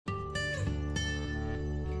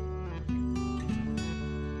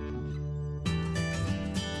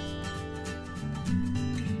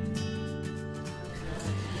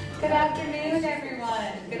Good afternoon,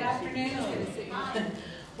 everyone. Good afternoon.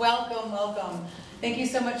 Welcome, welcome. Thank you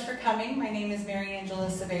so much for coming. My name is Mary Angela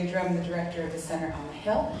Saavedra. I'm the director of the Center on the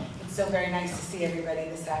Hill. It's so very nice to see everybody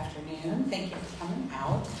this afternoon. Thank you for coming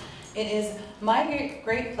out. It is my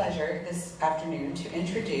great pleasure this afternoon to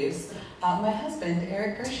introduce my husband,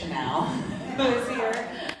 Eric Gershenow, who is here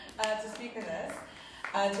to speak with us.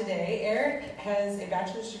 Today, Eric has a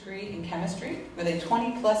bachelor's degree in chemistry with a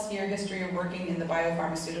 20-plus year history of working in the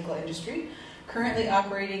biopharmaceutical industry, currently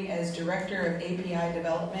operating as Director of API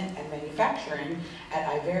Development and Manufacturing at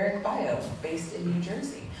Iveric Bio, based in New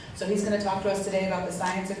Jersey. So he's going to talk to us today about the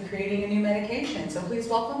science of creating a new medication. So please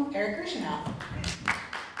welcome Eric Gershenow.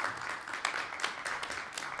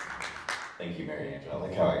 Thank you, Mary Angela. I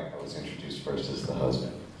like how I was introduced first as the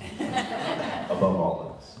husband, above all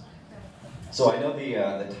else. So I know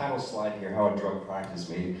the title slide here, How a Drug Product is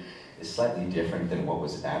Made, is slightly different than what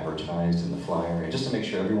was advertised in the flyer. And just to make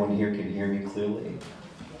sure everyone here can hear me clearly.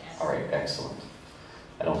 All right, excellent.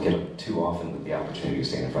 I don't get too often the opportunity to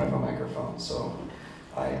stand in front of a microphone, so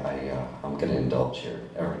I'm going to indulge here,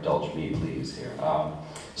 or indulge me, please, here.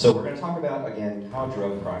 So we're going to talk about, again, how a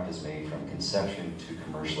drug product is made from conception to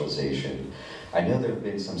commercialization. I know there have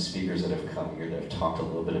been some speakers that have come here that have talked a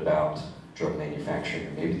little bit about drug manufacturing,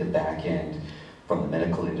 or maybe the back end from the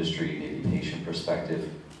medical industry, maybe patient perspective.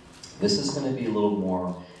 This is going to be a little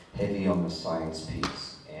more heavy on the science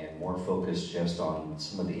piece and more focused just on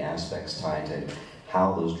some of the aspects tied to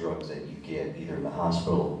how those drugs that you get either in the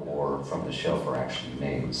hospital or from the shelf are actually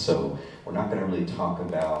made. So we're not going to really talk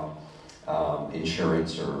about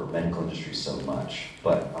insurance or medical industry so much,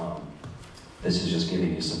 but this is just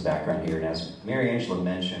giving you some background here. And as Mary Angela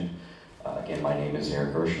mentioned, again, my name is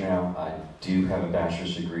Eric Gershenow. I do have a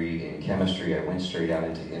bachelor's degree in chemistry. I went straight out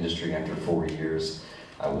into industry after 4 years.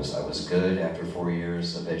 I was good after 4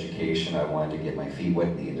 years of education. I wanted to get my feet wet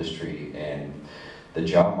in the industry, and the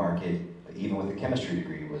job market, even with a chemistry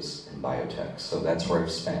degree, was in biotech. So that's where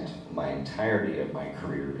I've spent my entirety of my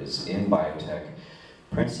career, is in biotech,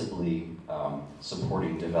 principally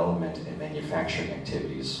supporting development and manufacturing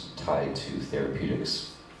activities tied to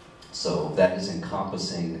therapeutics. So that is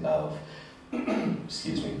encompassing of,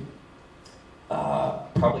 excuse me,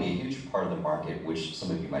 probably a huge part of the market, which some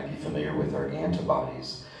of you might be familiar with, are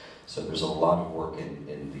antibodies. So there's a lot of work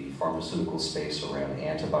in the pharmaceutical space around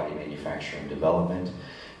antibody manufacturing and development.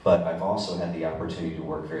 But I've also had the opportunity to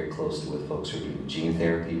work very closely with folks who are doing gene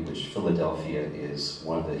therapy, which Philadelphia is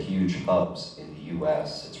one of the huge hubs in the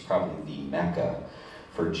US. It's probably the mecca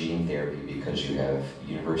for gene therapy, because you have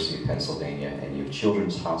University of Pennsylvania and you have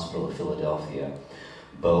Children's Hospital of Philadelphia,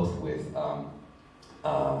 both with,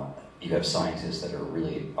 you have scientists that are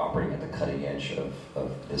really operating at the cutting edge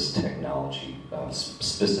of this technology,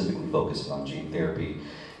 specifically focusing on gene therapy,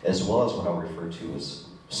 as well as what I'll refer to as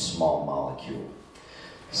small molecule.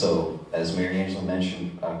 So, as Mary Angela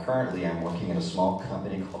mentioned, currently I'm working in a small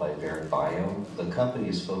company called Iveric Bio. The company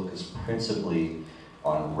is focused principally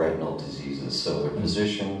on retinal diseases. So they're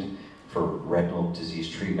positioned for retinal disease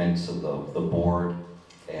treatment. So the board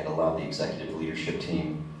and a lot of the executive leadership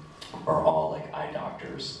team are all like eye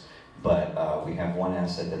doctors. But we have one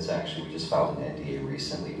asset that's actually, we just filed an NDA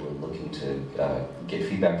recently. We're looking to get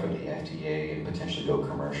feedback from the FDA and potentially go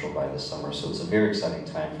commercial by this summer. So it's a very exciting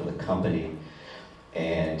time for the company.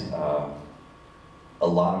 And a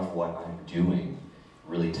lot of what I'm doing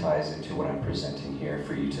really ties into what I'm presenting here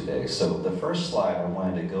for you today. So the first slide I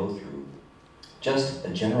wanted to go through, just a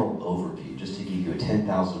general overview, just to give you a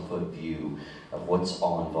 10,000-foot view of what's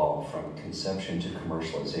all involved from conception to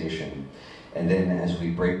commercialization. And then as we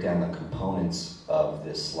break down the components of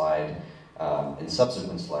this slide, in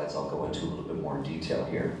subsequent slides I'll go into a little bit more detail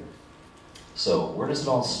here. So where does it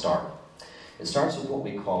all start? It starts with what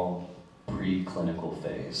we call preclinical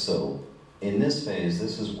phase. So in this phase,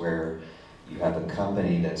 this is where you have a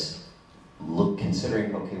company that's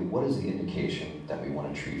considering, okay, what is the indication that we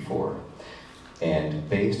want to treat for? And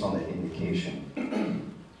based on that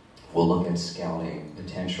indication, we'll look at scouting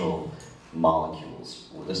potential molecules.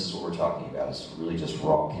 Well, this is what we're talking about. It's really just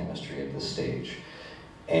raw chemistry at this stage.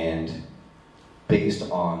 And based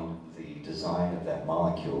on the design of that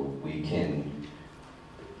molecule, we can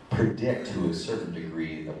predict to a certain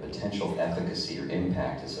degree the potential efficacy or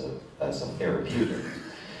impact as a therapeutic.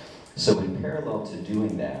 So in parallel to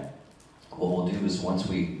doing that, what we'll do is once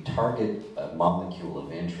we target a molecule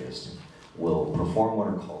of interest, we'll perform what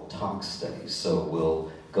are called tox studies. So we'll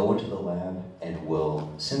go into the lab and we'll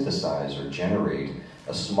synthesize or generate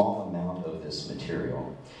a small amount of this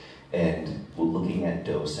material. And we're looking at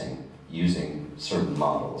dosing using certain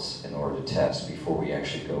models in order to test before we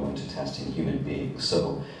actually go into testing human beings.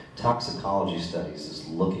 So toxicology studies is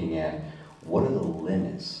looking at what are the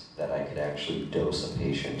limits that I could actually dose a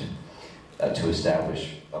patient to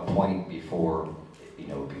establish a point before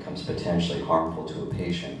it becomes potentially harmful to a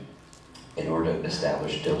patient in order to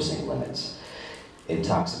establish dosing limits. In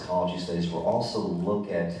toxicology studies, we'll also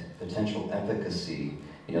look at potential efficacy,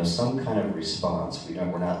 some kind of response.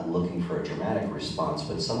 We're not looking for a dramatic response,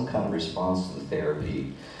 but some kind of response to the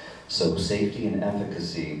therapy. So safety and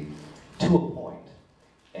efficacy to a point.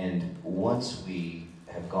 And once we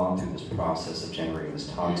have gone through this process of generating this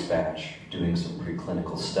tox batch, doing some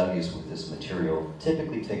preclinical studies with this material,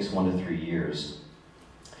 typically takes 1 to 3 years.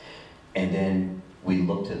 And then we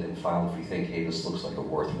looked at it and filed if we think, hey, this looks like a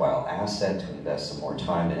worthwhile asset to invest some more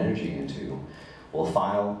time and energy into. We'll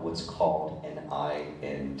file what's called an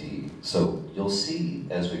IND. So you'll see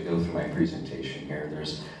as we go through my presentation here,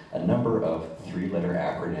 there's a number of 3-letter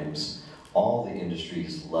acronyms. All the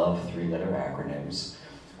industries love 3-letter acronyms.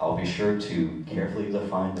 I'll be sure to carefully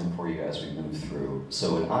define them for you as we move through.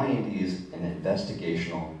 So an IND is an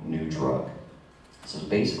investigational new drug. So it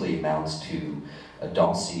basically amounts to a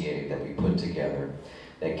dossier that we put together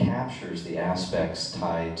that captures the aspects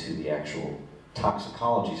tied to the actual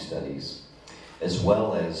toxicology studies, as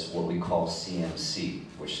well as what we call CMC,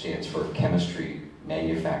 which stands for chemistry,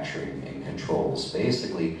 manufacturing, and controls.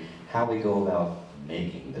 Basically, how we go about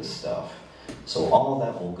making this stuff. So all of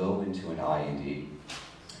that will go into an IND,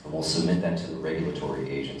 and we'll submit that to the regulatory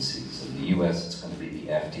agencies. In the US, it's going to be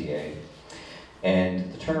the FDA.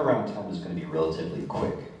 And the turnaround time is going to be relatively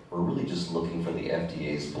quick. We're really just looking for the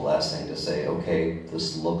FDA's blessing to say, okay,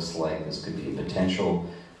 this looks like this could be a potential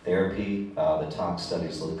therapy. The tox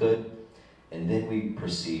studies look good. And then we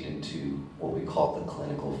proceed into what we call the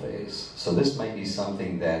clinical phase. So this might be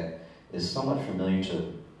something that is somewhat familiar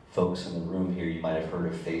to folks in the room here. You might have heard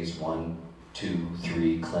of phase 1, 2,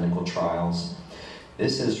 3 clinical trials.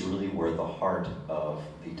 This is really where the heart of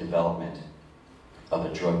the development of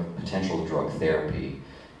a potential drug therapy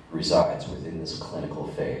resides, within this clinical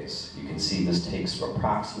phase. You can see this takes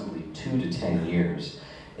approximately 2 to 10 years,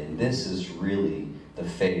 and this is really the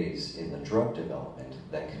phase in the drug development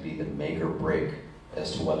that could be the make or break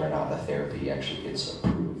as to whether or not the therapy actually gets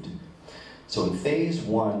approved. So in phase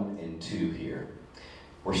 1 and 2 here,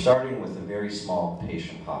 we're starting with a very small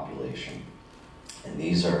patient population, and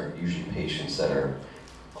these are usually patients that are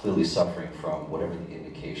clearly suffering from whatever the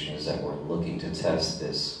indication is that we're looking to test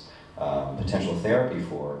this potential therapy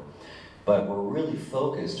for, but we're really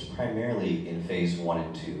focused primarily in phase 1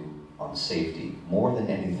 and 2 on safety more than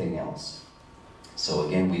anything else. So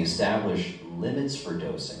again, we establish limits for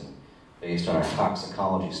dosing based on our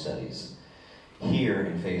toxicology studies. Here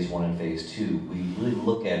in phase 1 and phase 2, we really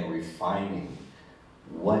look at refining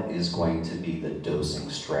what is going to be the dosing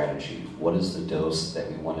strategy. What is the dose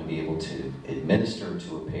that we want to be able to administer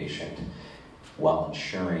to a patient while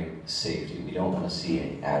ensuring safety? We don't want to see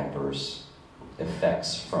any adverse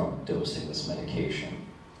effects from dosing this medication.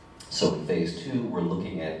 So in phase 2, we're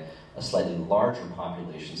looking at a slightly larger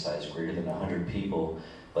population size, greater than 100 people,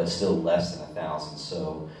 but still less than 1,000.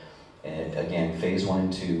 So again, phase 1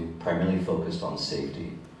 and 2, primarily focused on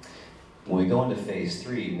safety. When we go into phase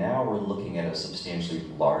 3, now we're looking at a substantially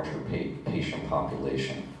larger patient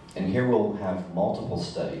population. And here we'll have multiple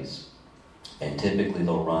studies, and typically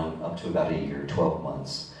they'll run up to about a year, 12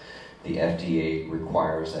 months. The FDA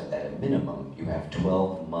requires that at a minimum, you have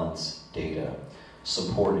 12 months data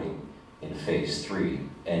supporting in phase 3.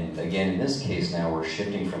 And again, in this case now, we're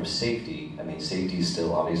shifting from safety. I mean, safety is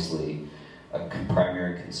still obviously a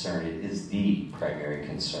primary concern. It is the primary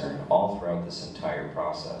concern all throughout this entire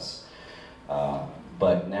process.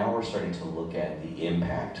 But now we're starting to look at the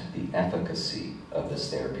impact, the efficacy of this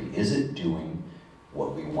therapy. Is it doing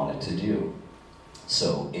what we want it to do?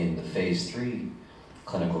 So in the phase 3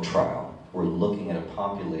 clinical trial, we're looking at a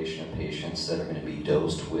population of patients that are going to be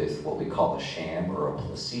dosed with what we call a sham or a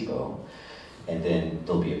placebo. And then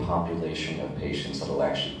there'll be a population of patients that will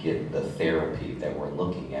actually get the therapy that we're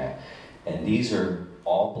looking at. And these are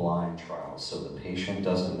all blind trials, so the patient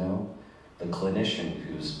doesn't know. The clinician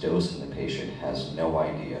who's dosing the patient has no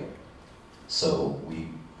idea. So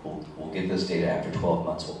we'll get this data after 12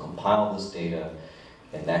 months. We'll compile this data,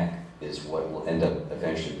 and that is what will end up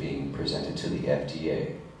eventually being presented to the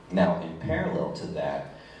FDA. Now, in parallel to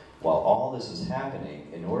that, while all this is happening,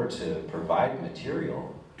 in order to provide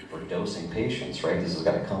material for dosing patients, right, this has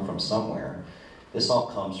got to come from somewhere. This all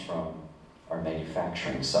comes from our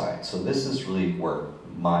manufacturing side. So this is really where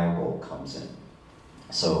my role comes in.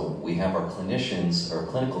 So we have our clinicians, our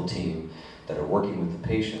clinical team that are working with the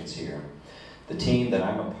patients here. The team that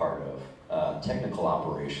I'm a part of, technical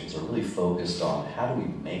operations, are really focused on how do we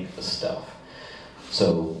make the stuff.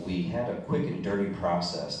 So we had a quick and dirty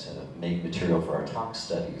process to make material for our tox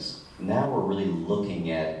studies. Now we're really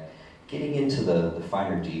looking at getting into the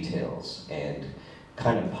finer details and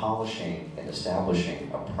kind of polishing and establishing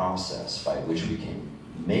a process by which we can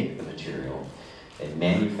make the material and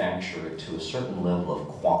manufacture it to a certain level of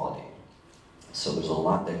quality. So there's a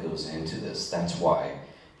lot that goes into this. That's why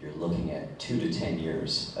you're looking at 2 to 10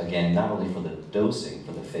 years. Again, not only for the dosing,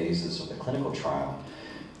 for the phases of the clinical trial,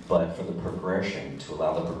 but for the progression, to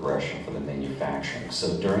allow the progression for the manufacturing.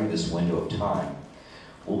 So during this window of time,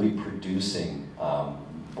 we'll be producing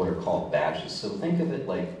what are called batches. So think of it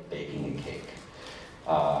like baking a cake.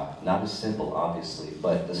 Not as simple, obviously,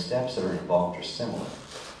 but the steps that are involved are similar,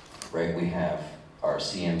 right? We have our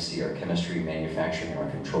CMC, our chemistry, manufacturing, and our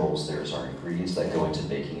controls. There's our ingredients that go into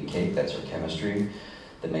baking a cake, that's our chemistry.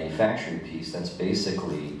 The manufacturing piece, that's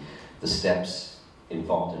basically the steps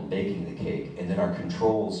involved in baking the cake. And then our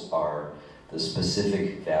controls are the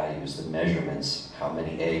specific values, the measurements, how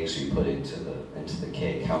many eggs you put into the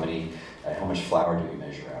cake, how much flour do we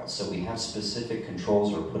measure out. So we have specific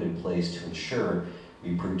controls that are put in place to ensure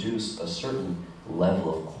we produce a certain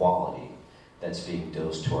level of quality that's being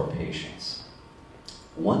dosed to our patients.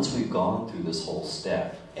 Once we've gone through this whole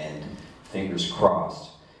step, and fingers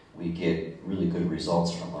crossed, we get really good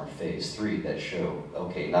results from our phase 3 that show,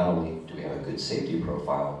 okay, not only do we have a good safety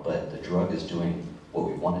profile, but the drug is doing what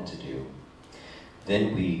we want it to do.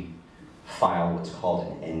 Then we file what's called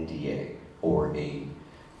an NDA, or a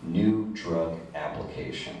new drug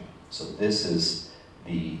application. So this is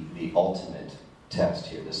the ultimate test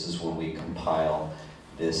here. This is when we compile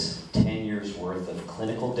this 10 years worth of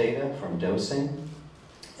clinical data from dosing,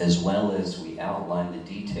 as well as we outline the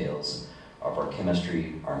details of our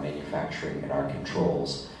chemistry, our manufacturing, and our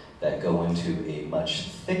controls that go into a much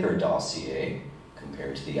thicker dossier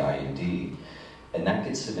compared to the IND, and that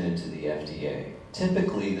gets submitted to the FDA.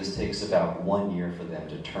 Typically, this takes about 1 year for them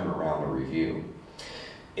to turn around a review.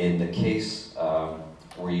 In the case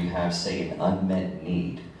where you have, say, an unmet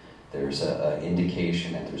need, there's an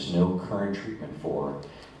indication that there's no current treatment for,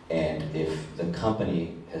 and if the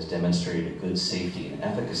company has demonstrated a good safety and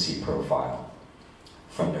efficacy profile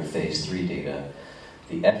from their phase 3 data,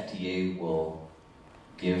 the FDA will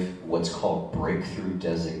give what's called breakthrough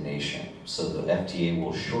designation. So the FDA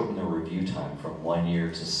will shorten the review time from 1 year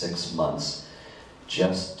to 6 months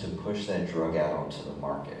just to push that drug out onto the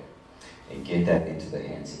market and get that into the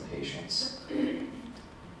hands of patients.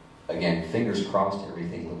 Again, fingers crossed,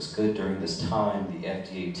 everything looks good during this time. The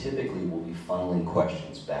FDA typically will be funneling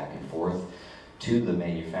questions back and forth to the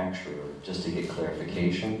manufacturer just to get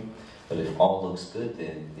clarification. But if all looks good,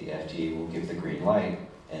 then the FDA will give the green light,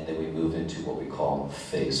 and then we move into what we call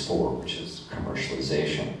phase 4, which is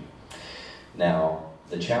commercialization. Now,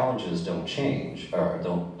 the challenges don't change, or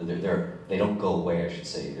they don't go away, I should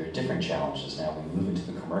say. There are different challenges now. We move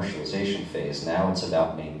into the commercialization phase. Now it's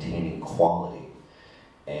about maintaining quality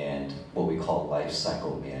and what we call life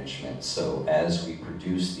cycle management. So as we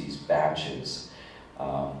produce these batches,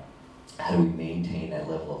 how do we maintain that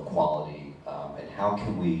level of quality? And how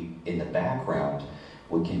can we, in the background,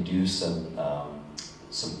 we can do some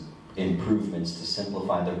improvements to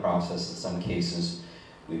simplify the process. In some cases,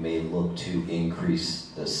 we may look to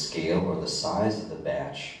increase the scale or the size of the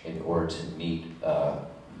batch in order to meet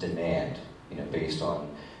demand, based on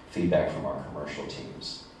feedback from our commercial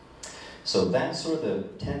teams. So that's sort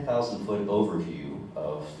of the 10,000-foot overview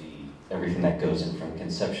of everything that goes in from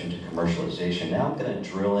conception to commercialization. Now I'm going to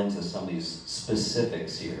drill into some of these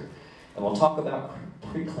specifics here. And we'll talk about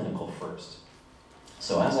preclinical first.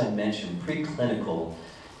 So as I mentioned, preclinical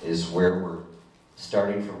is where we're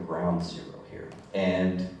starting from ground zero here.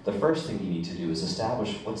 And the first thing you need to do is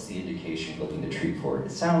establish what's the indication you're looking to treat for.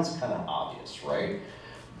 It sounds kind of obvious, right?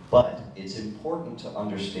 But it's important to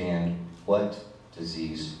understand what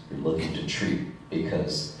disease you're looking to treat,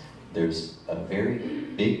 because there's a very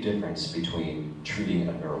big difference between treating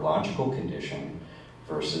a neurological condition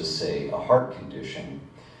versus, say, a heart condition.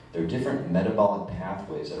 There are different metabolic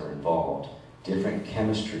pathways that are involved, different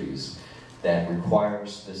chemistries that require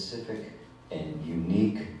specific and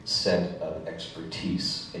unique set of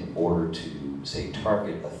expertise in order to, say,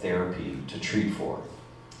 target a therapy to treat for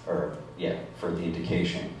the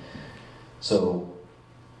indication. So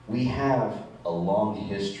we have a long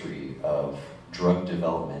history of drug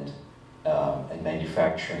development and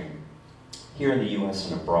manufacturing here in the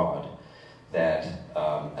US and abroad that,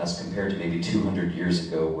 as compared to maybe 200 years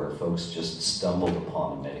ago, where folks just stumbled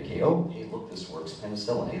upon a medication. Oh, hey, look, this works,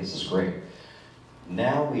 penicillin, hey, this is great.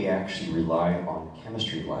 Now we actually rely on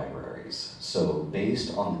chemistry libraries. So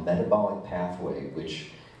based on the metabolic pathway, which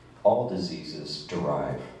all diseases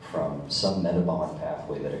derive from some metabolic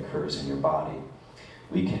pathway that occurs in your body,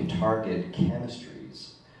 we can target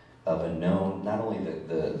chemistries of a known, not only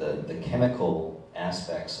the chemical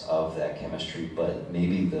aspects of that chemistry, but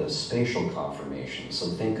maybe the spatial conformation. So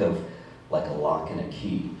think of like a lock and a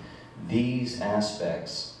key. These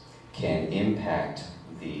aspects can impact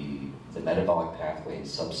the metabolic pathway and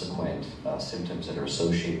subsequent symptoms that are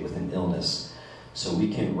associated with an illness. So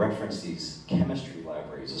we can reference these chemistry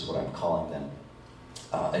libraries, is what I'm calling them,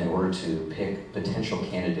 in order to pick potential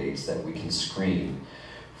candidates that we can screen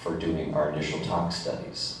for doing our initial tox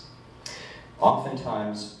studies.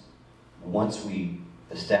 Oftentimes, once we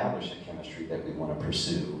establish a chemistry that we want to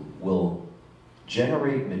pursue, we'll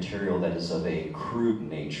generate material that is of a crude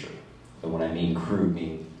nature. And when I mean crude, I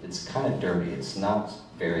mean it's kind of dirty, it's not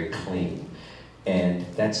very clean. And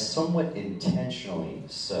that's somewhat intentionally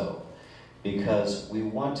so, because we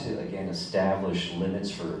want to, again, establish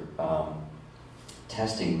limits for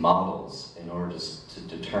testing models in order to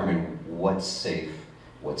determine what's safe,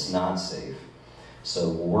 what's not safe. So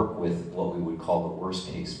we'll work with what we would call the worst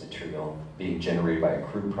case material being generated by a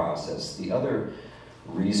crude process. The other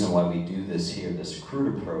reason why we do this here, this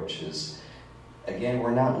crude approach, is, again,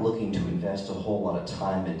 we're not looking to invest a whole lot of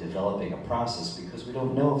time in developing a process because we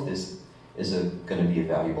don't know if this is going to be a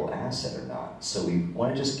valuable asset or not. So we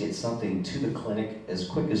want to just get something to the clinic as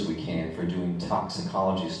quick as we can for doing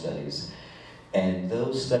toxicology studies. And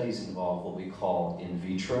those studies involve what we call in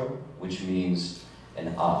vitro, which means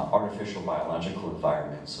an artificial biological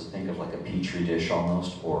environment. So think of like a petri dish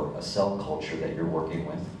almost, or a cell culture that you're working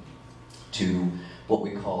with, to what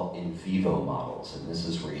we call in vivo models. And this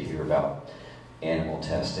is where you hear about animal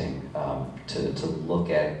testing to look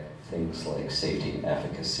at things like safety and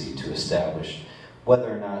efficacy to establish whether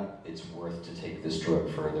or not it's worth to take this drug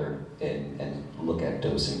further and look at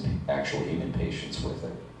dosing actual human patients with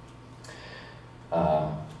it.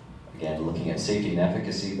 Again, looking at safety and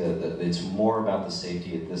efficacy, it's more about the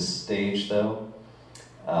safety at this stage though.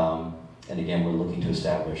 And again, we're looking to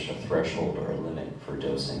establish a threshold or a limit for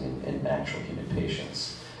dosing in actual human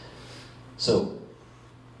patients. So,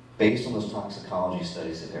 based on those toxicology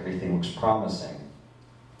studies, if everything looks promising,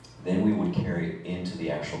 then we would carry it into the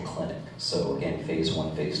actual clinic. So again, phase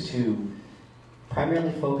 1, phase 2,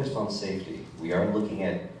 primarily focused on safety. We are looking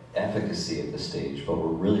at efficacy at this stage, but we're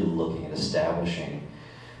really looking at establishing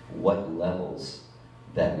what levels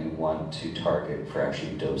that we want to target for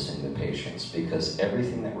actually dosing the patients, because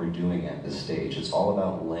everything that we're doing at this stage is all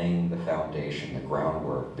about laying the foundation, the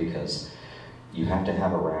groundwork, because you have to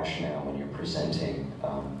have a rationale when you're presenting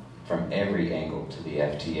from every angle to the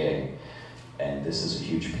FDA, and this is a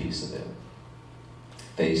huge piece of it.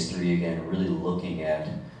 Phase 3, again, really looking at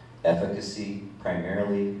efficacy,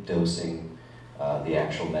 primarily dosing the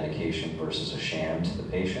actual medication versus a sham to the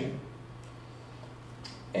patient.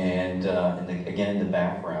 And again, in the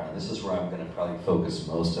background, and this is where I'm going to probably focus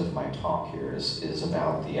most of my talk here, is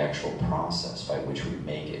about the actual process by which we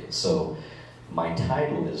make it. So my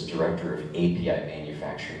title is Director of API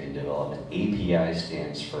Manufacturing and Development. API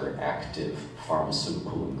stands for Active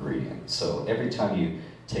Pharmaceutical Ingredient. So every time you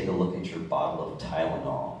take a look at your bottle of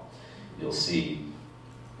Tylenol, you'll see,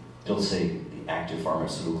 it'll say the active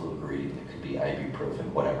pharmaceutical ingredient. It could be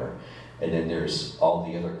ibuprofen, whatever. And then there's all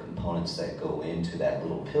the other components that go into that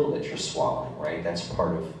little pill that you're swallowing, right? That's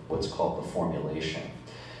part of what's called the formulation.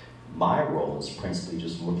 My role is principally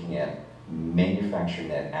just looking at manufacturing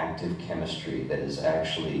that active chemistry that is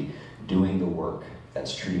actually doing the work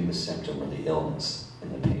that's treating the symptom or the illness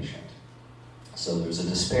in the patient. So there's a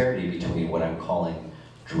disparity between what I'm calling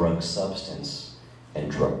drug substance and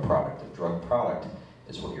drug product. The drug product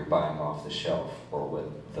is what you're buying off the shelf or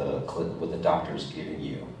what the doctor's giving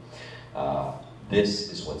you.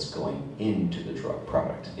 This is what's going into the drug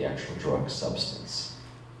product, the actual drug substance.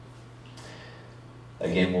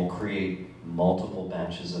 Again, we'll create multiple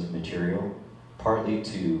batches of material, partly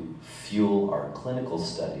to fuel our clinical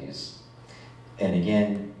studies. And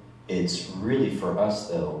again, it's really for us,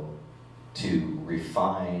 though, to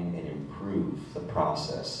refine and improve the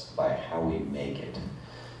process by how we make it.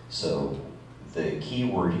 So the key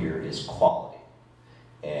word here is quality.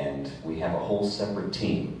 And we have a whole separate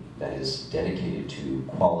team that is dedicated to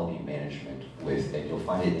quality management and you'll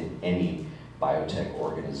find it in any biotech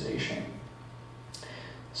organization.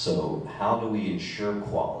 So how do we ensure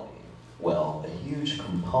quality? Well, a huge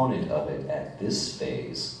component of it at this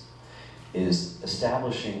phase is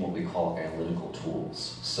establishing what we call analytical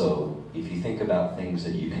tools. So if you think about things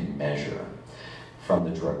that you can measure, from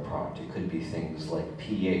the drug product. It could be things like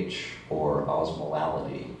pH or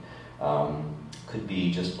osmolality. Could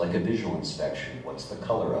be just like a visual inspection. What's the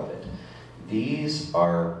color of it? These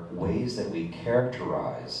are ways that we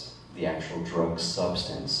characterize the actual drug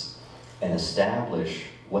substance and establish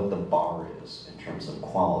what the bar is in terms of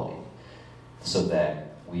quality, so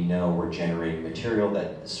that we know we're generating material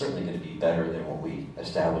that is certainly going to be better than what we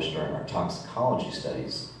established during our toxicology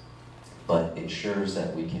studies, but ensures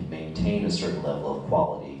that we can maintain a certain level of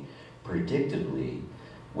quality predictably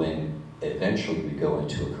when eventually we go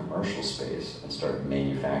into a commercial space and start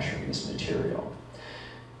manufacturing this material.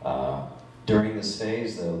 During this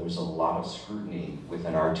phase, though, there's a lot of scrutiny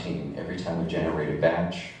within our team. Every time we generate a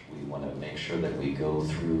batch, we want to make sure that we go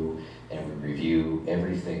through and we review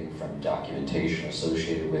everything from documentation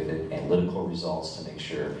associated with it, analytical results, to make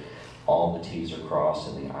sure all the T's are crossed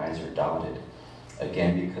and the I's are dotted.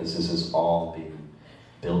 Again, because this is all being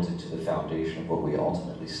built into the foundation of what we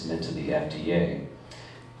ultimately submit to the FDA.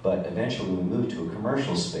 But eventually, when we move to a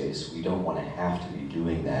commercial space, we don't want to have to be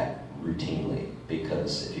doing that routinely,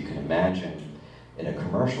 because if you can imagine in a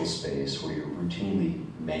commercial space where you're routinely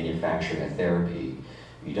manufacturing a therapy,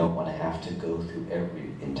 you don't want to have to go through every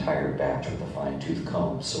entire batch with a fine-tooth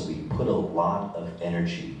comb. So we put a lot of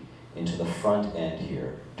energy into the front end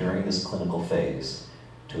here during this clinical phase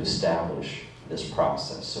to establish this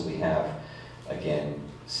process. So we have, again,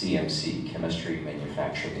 CMC, chemistry,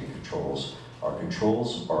 manufacturing, and controls. Our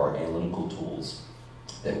controls are our analytical tools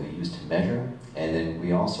that we use to measure, and then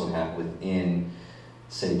we also have within,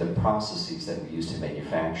 say, the processes that we use to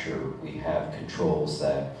manufacture, we have controls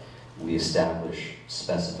that we establish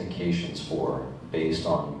specifications for based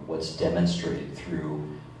on what's demonstrated through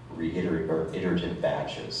iterative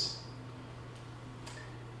batches,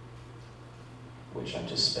 which I'm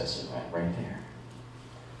just specifying right there.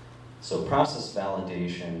 So process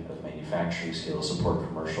validation of manufacturing skills support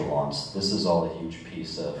commercial launch. This is all a huge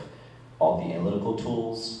piece of all the analytical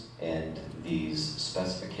tools, and these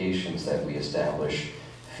specifications that we establish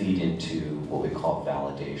feed into what we call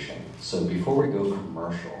validation. So before we go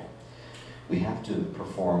commercial, we have to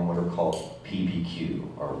perform what are called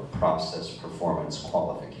PPQ, or process performance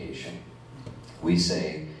qualification. We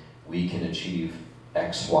say we can achieve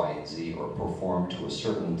X, Y, and Z, or perform to a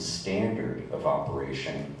certain standard of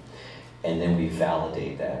operation, and then we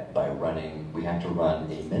validate that by running, we have to run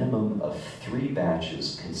a minimum of 3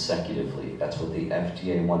 batches consecutively. That's what the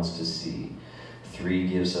FDA wants to see. 3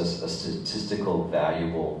 gives us a statistical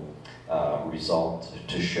valuable result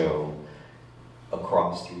to show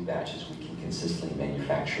across 3 batches we can consistently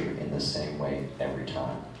manufacture in the same way every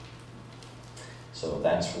time. So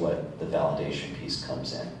that's what the validation piece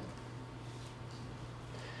comes in.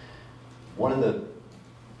 One of the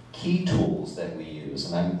key tools that we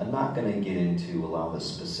use, and I'm not going to get into a lot of the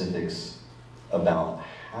specifics about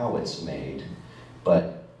how it's made,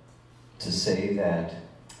 but to say that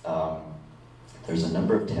there's a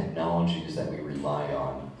number of technologies that we rely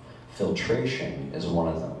on. Filtration is one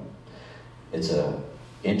of them. It's an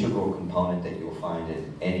integral component that you'll find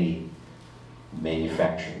in any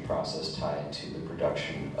manufacturing process tied to the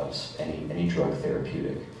production of any drug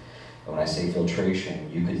therapeutic. And when I say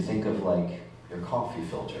filtration, you could think of like your coffee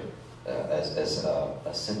filter as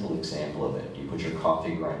a simple example of it. You put your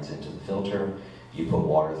coffee grinds into the filter, you put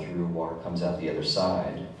water through, water comes out the other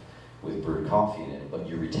side with brewed coffee in it, but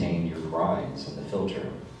you retain your grinds in the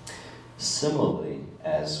filter. Similarly,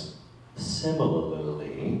 as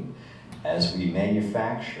we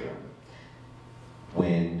manufacture,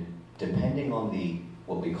 when, depending on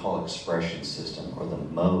what we call expression system, or the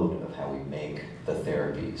mode of how we make the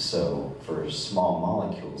therapy. So for small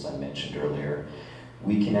molecules I mentioned earlier,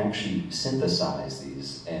 we can actually synthesize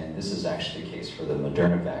these, and this is actually the case for the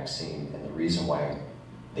Moderna vaccine, and the reason why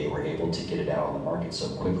they were able to get it out on the market so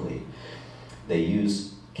quickly. They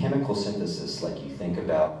use chemical synthesis, like you think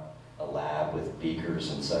about a lab with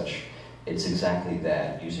beakers and such. It's exactly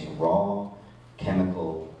that, using raw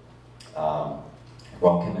chemicals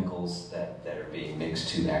that are being mixed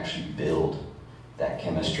to actually build that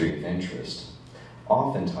chemistry of interest.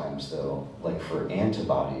 Oftentimes though, like for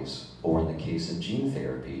antibodies, or in the case of gene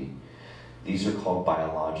therapy, these are called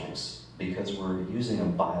biologics because we're using a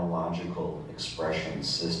biological expression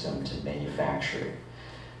system to manufacture.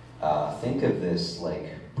 Think of this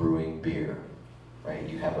like brewing beer, right?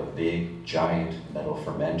 You have a big, giant metal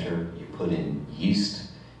fermenter, you put in yeast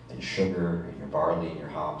and sugar and your barley and your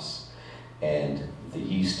hops, and the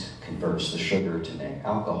yeast converts the sugar to make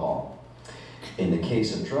alcohol. In the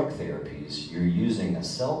case of drug therapies, you're using a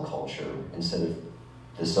cell culture. Instead of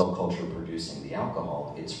the cell culture producing the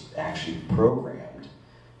alcohol, it's actually programmed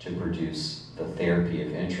to produce the therapy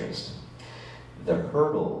of interest. The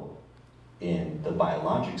hurdle in the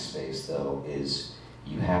biologic space, though, is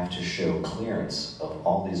you have to show clearance of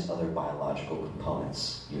all these other biological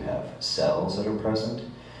components. You have cells that are present,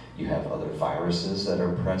 you have other viruses that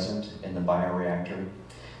are present in the bioreactor.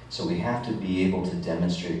 So we have to be able to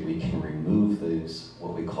demonstrate we can remove those,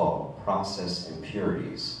 what we call process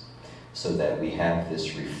impurities, so that we have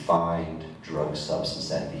this refined drug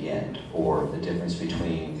substance at the end, or the difference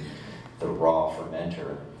between the raw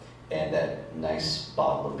fermenter and that nice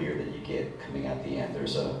bottle of beer that you get coming out the end.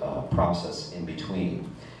 There's a process in between.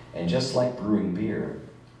 And just like brewing beer,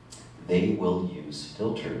 they will use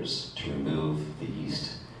filters to remove the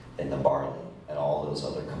yeast and the barley and all those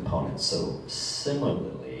other components. So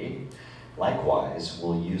similarly, likewise,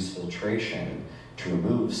 we'll use filtration to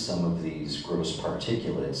remove some of these gross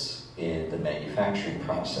particulates in the manufacturing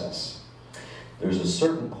process. There's a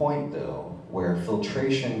certain point, though, where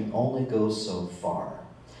filtration only goes so far,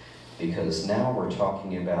 because now we're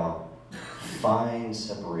talking about fine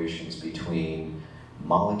separations between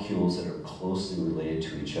molecules that are closely related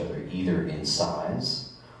to each other, either in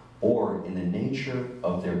size or in the nature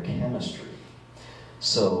of their chemistry.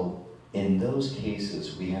 So in those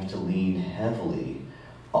cases, we have to lean heavily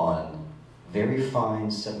on very fine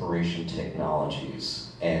separation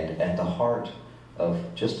technologies, and at the heart of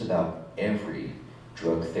just about every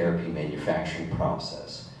drug therapy manufacturing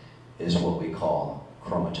process is what we call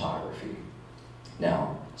chromatography.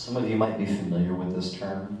 Now, some of you might be familiar with this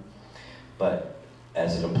term, but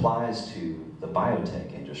as it applies to the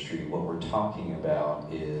biotech industry, what we're talking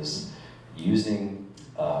about is using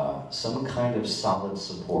some kind of solid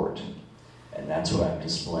support, and that's what I'm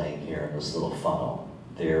displaying here in this little funnel.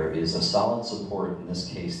 There is a solid support. In this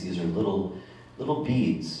case, these are little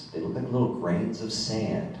beads. They look like little grains of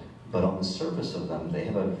sand, but on the surface of them, they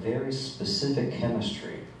have a very specific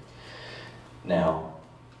chemistry. Now,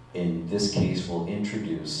 in this case, we'll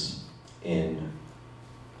introduce in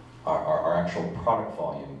our actual product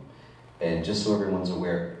volume, and just so everyone's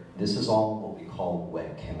aware, this is all what we call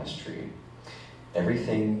wet chemistry.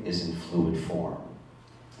 Everything is in fluid form.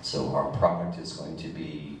 So our product is going to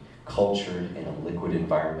be cultured in a liquid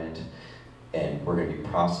environment, and we're going to be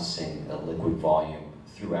processing a liquid volume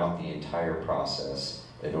throughout the entire process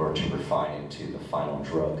in order to refine it to the final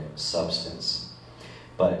drug substance.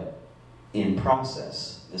 But in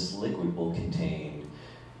process, this liquid will contain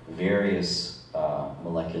various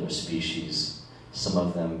molecular species. Some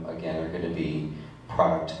of them, again, are going to be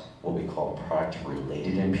what we call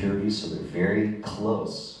product-related impurities, so they're very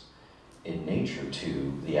close in nature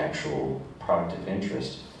to the actual product of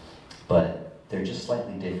interest, but they're just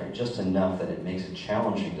slightly different, just enough that it makes it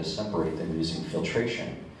challenging to separate them using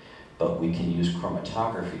filtration. But we can use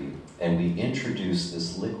chromatography, and we introduce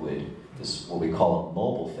this liquid, this what we call a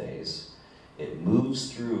mobile phase. It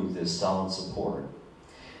moves through this solid support,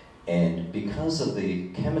 and because of the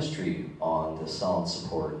chemistry on the solid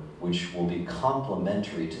support, which will be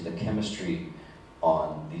complementary to the chemistry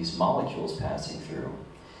on these molecules passing through,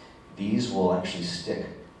 these will actually stick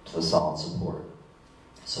to the solid support.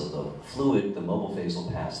 So the fluid, the mobile phase,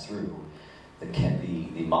 will pass through.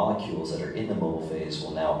 The molecules that are in the mobile phase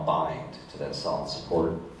will now bind to that solid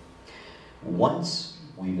support. Once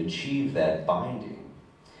we've achieved that binding,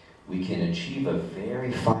 we can achieve a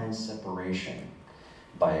very fine separation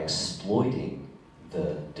by exploiting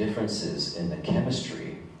the differences in the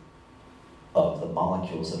chemistry of the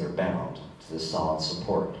molecules that are bound to the solid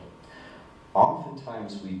support.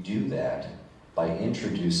 Oftentimes we do that by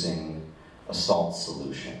introducing a salt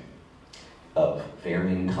solution of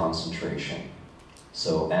varying concentration.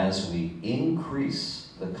 So as we increase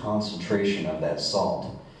the concentration of that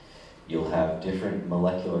salt, you'll have different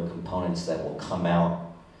molecular components that will come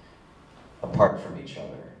out apart from each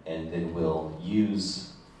other, and then we'll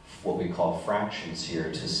use what we call fractions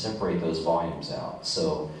here to separate those volumes out.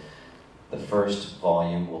 So the first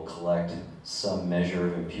volume will collect some measure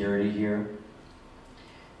of impurity here.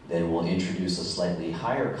 Then we'll introduce a slightly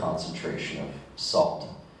higher concentration of salt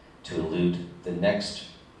to elute the next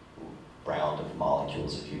round of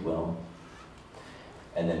molecules, if you will.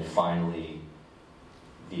 And then finally,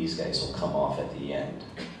 these guys will come off at the end.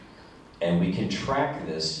 And we can track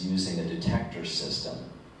this using a detector system.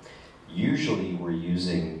 Usually we're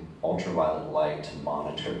using ultraviolet light to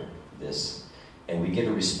monitor this, and we get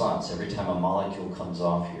a response. Every time a molecule comes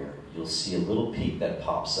off here, you'll see a little peak that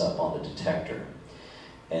pops up on the detector.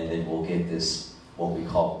 And then we'll get this, what we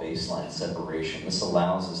call baseline separation. This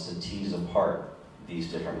allows us to tease apart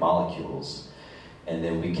these different molecules, and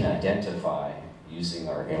then we can identify, using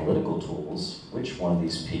our analytical tools, which one of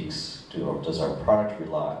these peaks does our product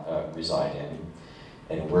reside in,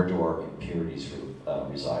 and where do our impurities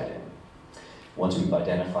reside in. Once we've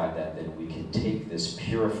identified that, then we can take this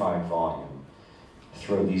purified volume,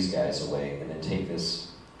 throw these guys away, and then take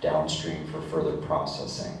this downstream for further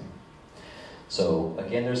processing. So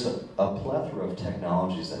again, there's a plethora of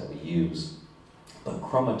technologies that we use, but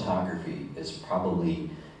chromatography is probably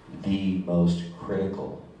the most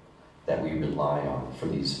critical that we rely on for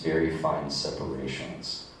these very fine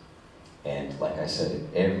separations. And like I said,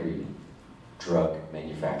 every drug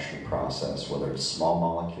manufacturing process, whether it's small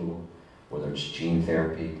molecule, whether it's gene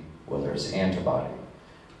therapy, whether it's antibody,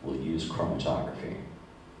 will use chromatography.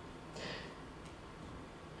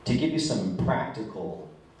 To give you some practical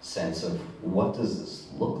sense of what does this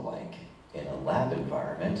look like in a lab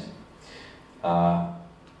environment,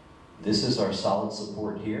 this is our solid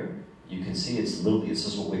support here. You can see it's literally, this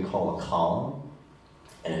is what we call a column,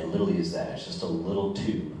 and it literally is that. It's just a little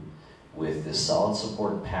tube with this solid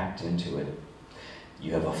support packed into it.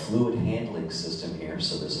 You have a fluid handling system here,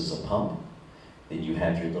 so this is a pump. Then you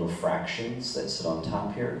have your little fractions that sit on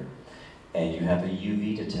top here, and you have a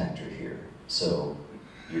UV detector here. So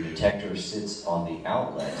your detector sits on the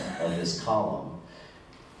outlet of this column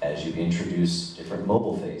as you introduce different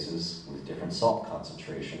mobile phases with different salt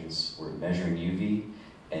concentrations. We're measuring UV,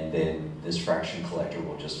 and then this fraction collector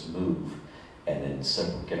will just move and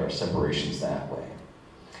then get our separations that way.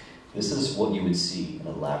 This is what you would see in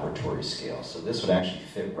a laboratory scale. So this would actually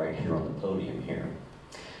fit right here on the podium here.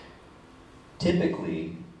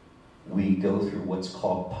 Typically, we go through what's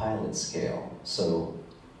called pilot scale. So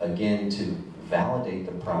again, to validate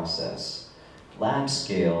the process, lab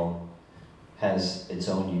scale has its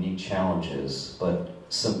own unique challenges, but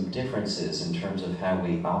some differences in terms of how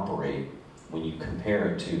we operate when you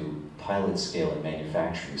compare it to pilot scale and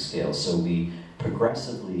manufacturing scale. So we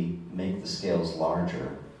progressively make the scales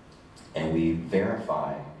larger, and we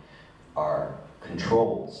verify our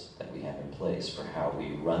controls that we have in place for how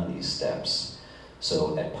we run these steps.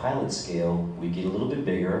 So at pilot scale, we get a little bit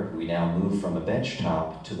bigger. We now move from a bench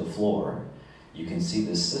top to the floor. You can see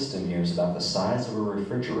this system here is about the size of a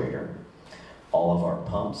refrigerator. All of our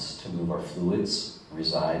pumps to move our fluids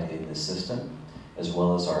reside in this system, as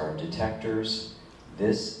well as our detectors.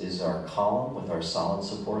 This is our column with our solid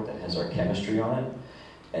support that has our chemistry on it.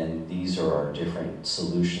 And these are our different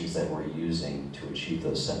solutions that we're using to achieve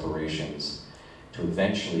those separations to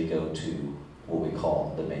eventually go to what we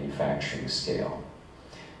call the manufacturing scale.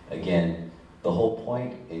 Again, the whole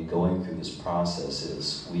point in going through this process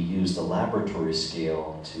is we use the laboratory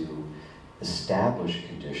scale to establish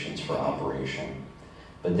conditions for operation,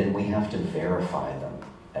 but then we have to verify them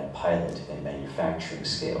at pilot and manufacturing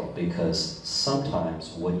scale, because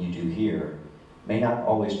sometimes what you do here may not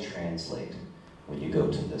always translate when you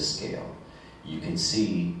go to this scale. You can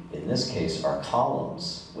see, in this case, our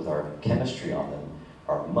columns with our chemistry on them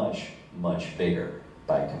are much, much bigger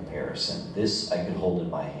by comparison. This I could hold in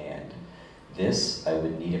my hand. This, I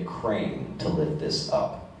would need a crane to lift this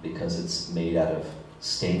up because it's made out of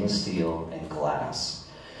stainless steel and glass.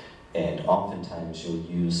 And oftentimes you'll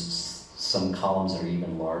use some columns that are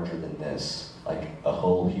even larger than this, like a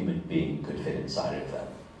whole human being could fit inside of them.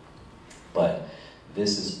 But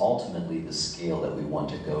this is ultimately the scale that we want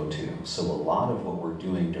to go to. So a lot of what we're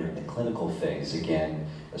doing during the clinical phase, again,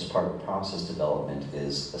 as part of process development,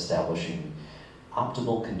 is establishing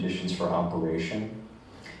optimal conditions for operation,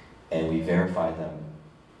 and we verify them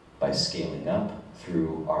by scaling up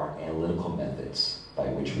through our analytical methods by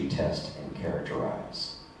which we test and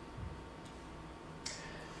characterize.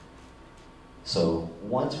 So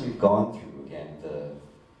once we've gone through, again, the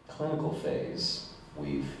clinical phase,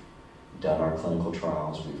 we've done our clinical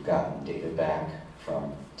trials, we've gotten data back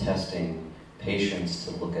from testing patients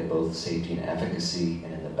to look at both safety and efficacy,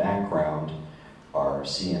 and in the background, our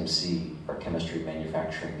CMC, our chemistry,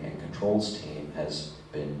 manufacturing, and controls team has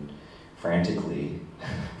been frantically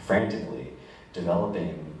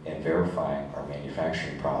developing and verifying our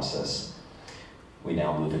manufacturing process. We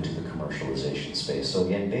now move into the commercialization space. So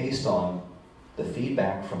again, based on the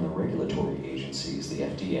feedback from the regulatory agencies, the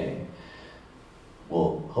FDA,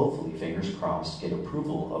 we'll hopefully, fingers crossed, get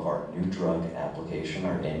approval of our new drug application,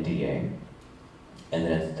 our NDA. And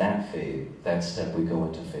then at that step, we go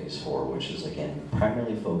into phase 4, which is, again,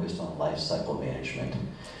 primarily focused on life cycle management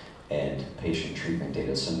and patient treatment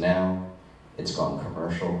data. So now it's gone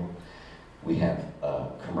commercial. We have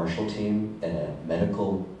a commercial team and a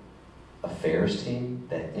medical affairs team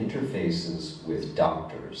that interfaces with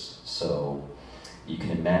doctors. So you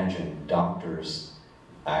can imagine doctors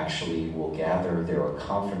actually will gather. There are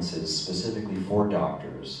conferences specifically for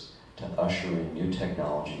doctors to usher in new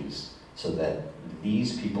technologies so that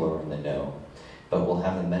these people are in the know. but we'll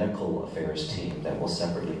have a medical affairs team that will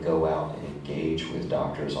separately go out and engage with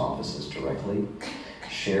doctors' offices directly,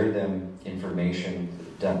 share them information.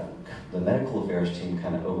 The medical affairs team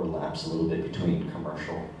kind of overlaps a little bit between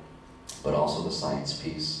commercial, but also the science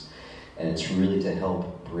piece. And it's really to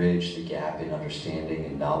help bridge the gap in understanding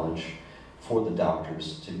and knowledge for the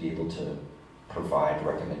doctors to be able to provide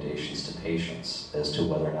recommendations to patients as to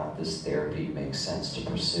whether or not this therapy makes sense to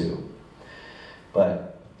pursue.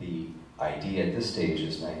 But the idea at this stage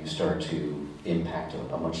is now you start to impact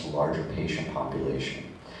a much larger patient population.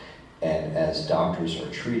 And as doctors are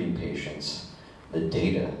treating patients, the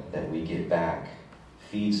data that we get back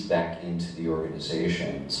feeds back into the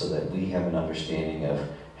organization so that we have an understanding of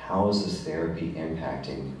how is this therapy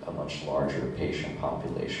impacting a much larger patient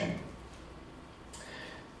population.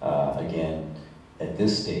 Again, at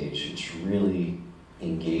this stage, it's really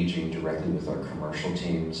engaging directly with our commercial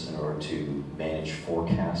teams in order to manage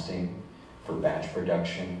forecasting for batch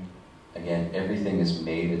production. Again, everything is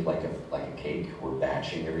made like a cake. We're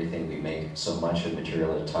batching everything. We make so much of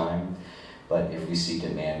material at a time. But if we see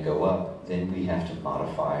demand go up, then we have to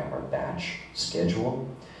modify our batch schedule.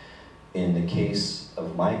 In the case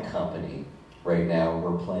of my company, right now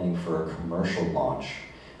we're planning for a commercial launch.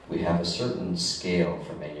 We have a certain scale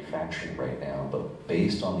for manufacturing right now, but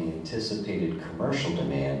based on the anticipated commercial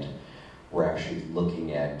demand, we're actually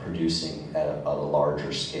looking at producing at a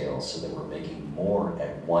larger scale so that we're making more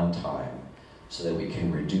at one time so that we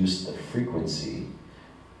can reduce the frequency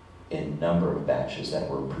in number of batches that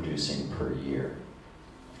we're producing per year.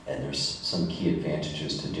 And there's some key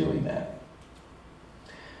advantages to doing that.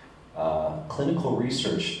 Clinical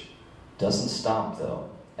research doesn't stop though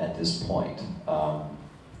at this point.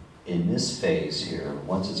 In this phase here,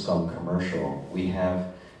 once it's gone commercial, we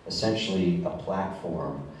have essentially a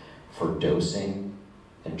platform for dosing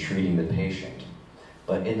and treating the patient.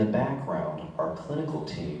 But in the background, our clinical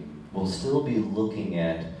team will still be looking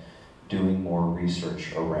at doing more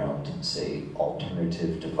research around, say,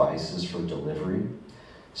 alternative devices for delivery.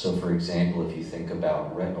 So for example, if you think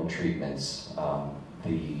about retinal treatments,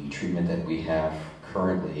 the treatment that we have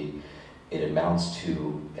currently, it amounts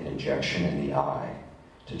to an injection in the eye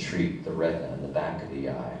to treat the retina in the back of the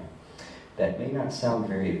eye. That may not sound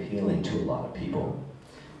very appealing to a lot of people.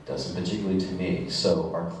 Doesn't particularly to me.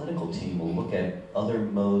 So our clinical team will look at other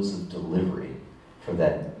modes of delivery for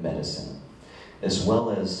that medicine, as well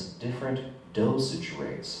as different dosage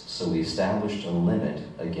rates. So we established a limit,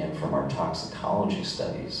 again, from our toxicology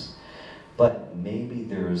studies. But maybe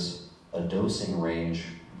there's a dosing range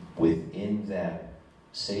within that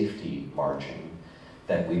safety margin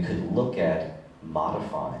that we could look at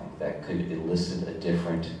modifying that could elicit a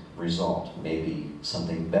different result, maybe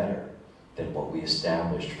something better than what we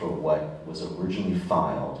established for what was originally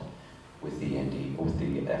filed with the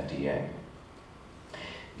FDA.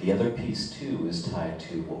 The other piece too is tied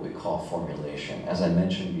to what we call formulation. As I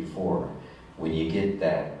mentioned before, when you get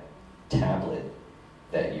that tablet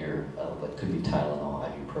that that could be Tylenol,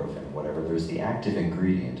 ibuprofen, whatever, there's the active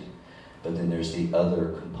ingredient, but then there's the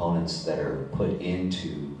other components that are put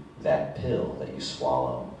into that pill that you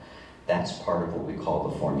swallow. That's part of what we call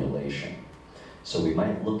the formulation. So we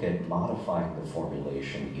might look at modifying the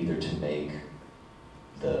formulation either to make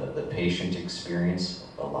the patient experience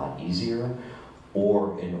a lot easier,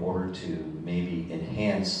 or in order to maybe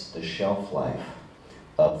enhance the shelf life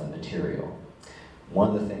of the material.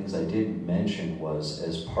 One of the things I didn't mention was,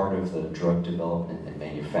 as part of the drug development and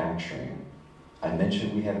manufacturing, I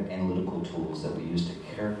mentioned we have analytical tools that we use to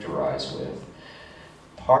characterize with.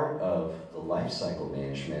 Part of the life cycle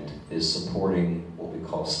management is supporting what we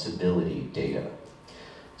call stability data.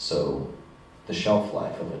 So the shelf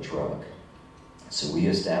life of a drug. So we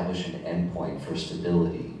establish an endpoint for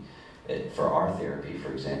stability. For our therapy,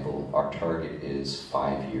 for example, our target is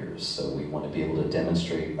 5 years. So we want to be able to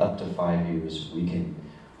demonstrate up to 5 years we can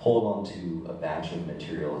hold on to a batch of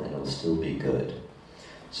material and it'll still be good.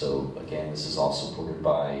 So again, this is all supported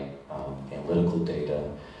by analytical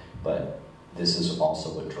data, but this is also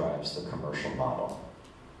what drives the commercial model.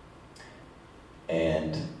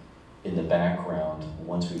 And in the background,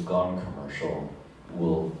 once we've gone commercial,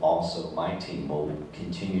 my team will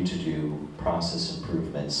continue to do process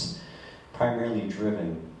improvements, primarily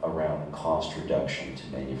driven around cost reduction to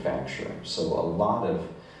manufacture. So a lot of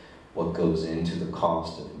what goes into the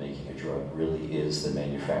cost of making a drug really is the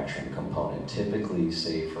manufacturing component. Typically,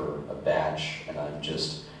 say for a batch, and I'm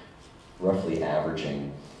just roughly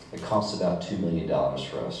averaging, it costs about $2 million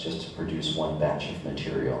for us just to produce one batch of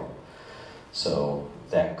material. So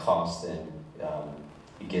that cost then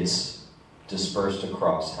it gets dispersed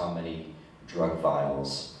across how many drug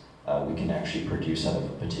vials we can actually produce out of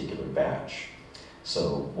a particular batch.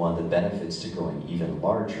 So one of the benefits to going even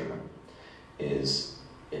larger is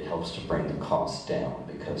it helps to bring the cost down,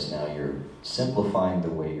 because now you're simplifying the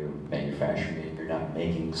way you're manufacturing it. You're not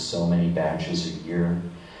making so many batches a year.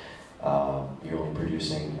 You're only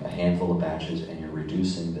producing a handful of batches, and you're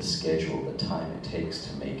reducing the schedule, the time it takes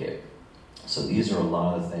to make it. So these are a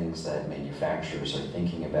lot of things that manufacturers are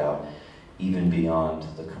thinking about, even beyond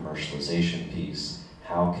the commercialization piece.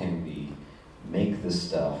 How can we make this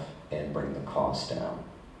stuff and bring the cost down?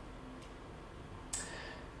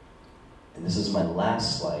 And this is my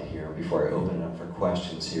last slide here before I open it up for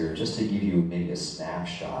questions here, just to give you maybe a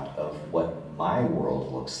snapshot of what my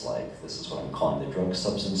world looks like. This is what I'm calling the drug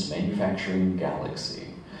substance manufacturing galaxy.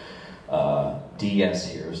 DS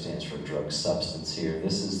here stands for drug substance here.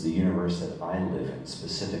 This is the universe that I live in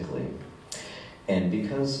specifically. And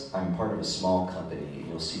because I'm part of a small company,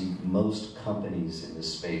 you'll see most companies in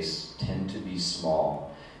this space tend to be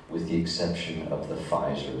small, with the exception of the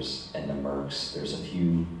Pfizers and the Mercks. There's a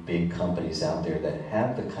few big companies out there that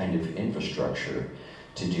have the kind of infrastructure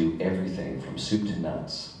to do everything from soup to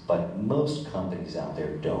nuts, but most companies out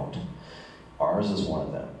there don't. Ours is one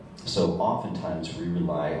of them. So oftentimes we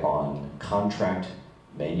rely on contract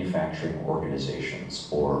manufacturing organizations,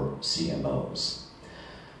 or CMOs.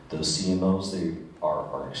 Those CMOs, they are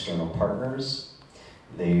our external partners.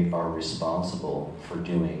 They are responsible for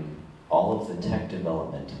doing all of the tech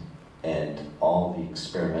development and all the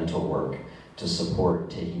experimental work to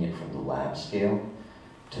support taking it from the lab scale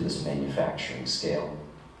to this manufacturing scale.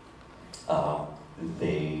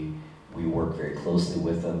 We work very closely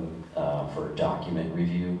with them for document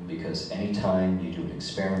review, because anytime you do an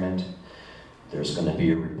experiment, there's going to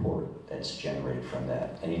be a report that's generated from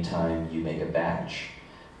that. Anytime you make a batch,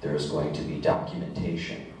 there's going to be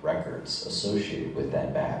documentation, records associated with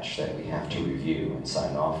that batch that we have to review and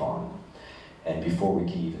sign off on. And before we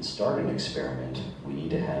can even start an experiment, we need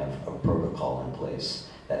to have a protocol in place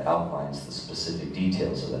that outlines the specific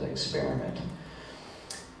details of that experiment.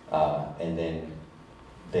 And then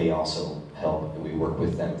they also help, we work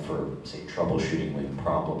with them for, say, troubleshooting when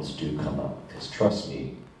problems do come up, because trust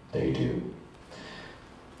me, they do.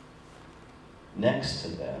 Next to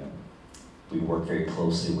them, we work very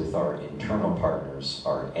closely with our internal partners,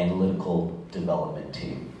 our analytical development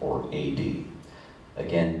team, or AD.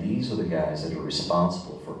 Again, these are the guys that are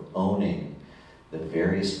responsible for owning the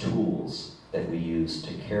various tools that we use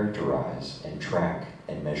to characterize and track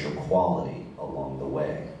and measure quality along the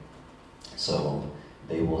way. So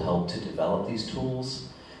they will help to develop these tools.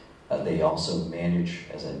 They also manage,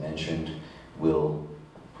 as I mentioned, will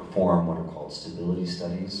perform what are called stability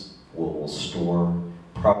studies. We'll store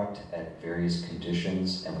product at various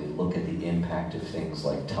conditions, and we look at the impact of things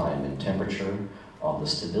like time and temperature on the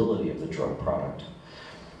stability of the drug product.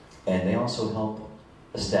 And they also help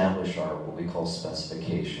establish our what we call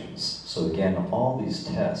specifications. So again, all these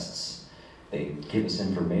tests, they give us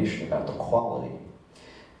information about the quality,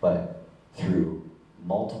 but through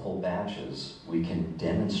multiple batches, we can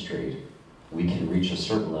demonstrate we can reach a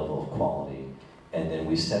certain level of quality, and then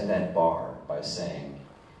we set that bar by saying,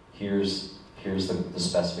 here's the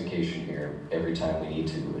specification here. Every time we need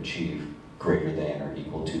to achieve greater than or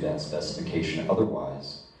equal to that specification,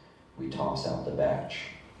 otherwise we toss out the batch.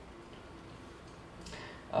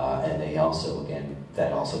 And they also, again,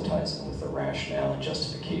 that also ties in with the rationale and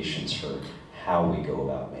justifications for how we go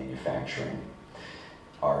about manufacturing.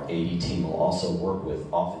 Our AD team will also work with,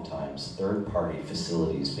 oftentimes, third-party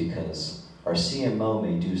facilities, because our CMO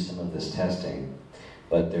may do some of this testing,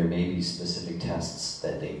 but there may be specific tests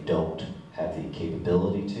that they don't have the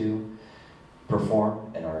capability to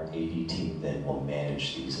perform, and our AD team then will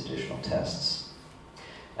manage these additional tests.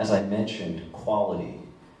 As I mentioned, quality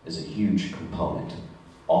is a huge component.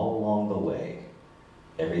 All along the way,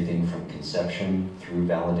 everything from conception through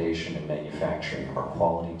validation and manufacturing, our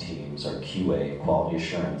quality teams, our QA, quality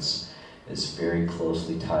assurance, is very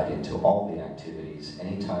closely tied into all the activities.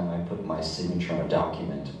 Anytime I put my signature on a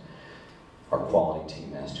document, our quality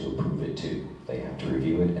team has to approve it too. They have to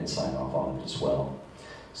review it and sign off on it as well.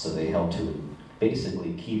 So they help to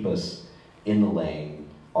basically keep us in the lane,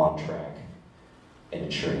 on track, and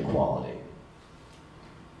ensuring quality.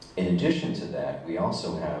 In addition to that, we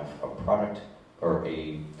also have a product or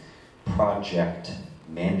a project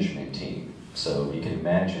management team. So you can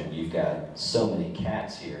imagine you've got so many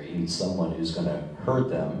cats here. You need someone who's going to herd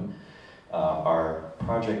them. Our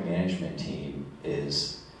project management team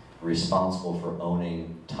is responsible for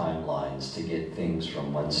owning timelines to get things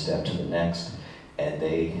from one step to the next, and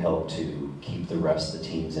they help to keep the rest of the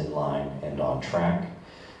teams in line and on track.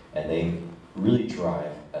 And they really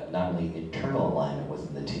drive not only internal alignment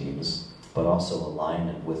within the teams, but also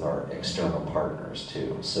alignment with our external partners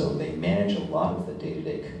too. So they manage a lot of the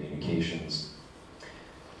day-to-day communications.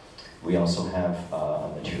 We also have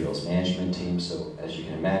a materials management team, so as you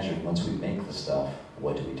can imagine, once we make the stuff,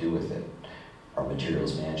 what do we do with it? Our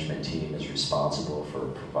materials management team is responsible for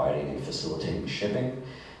providing and facilitating shipping,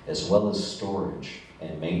 as well as storage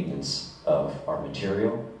and maintenance of our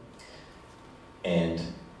material. And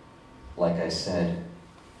like I said,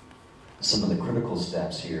 some of the critical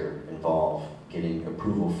steps here involve getting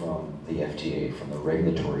approval from the FDA, from the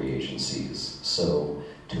regulatory agencies. So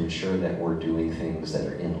to ensure that we're doing things that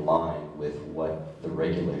are in line with what the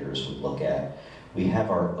regulators would look at, we have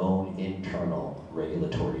our own internal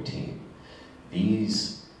regulatory team.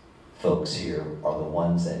 These folks here are the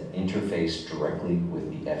ones that interface directly with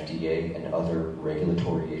the FDA and other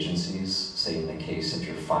regulatory agencies. Say in the case if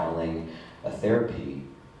you're filing a therapy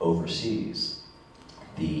overseas,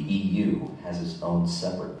 the EU has its own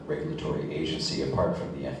separate regulatory agency apart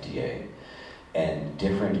from the FDA, and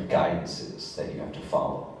different guidances that you have to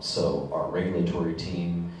follow. So our regulatory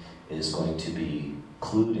team is going to be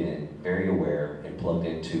clued in, very aware, and plugged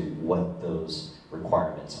into what those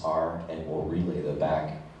requirements are, and we'll relay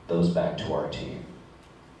those back to our team.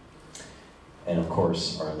 And of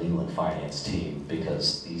course, our legal and finance team,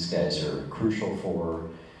 because these guys are crucial for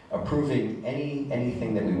approving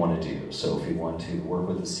anything that we want to do. So if we want to work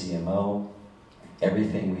with the CMO,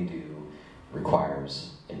 everything we do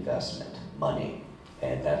requires investment, money,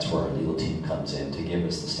 and that's where our legal team comes in to give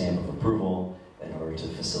us the stamp of approval in order to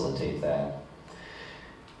facilitate that.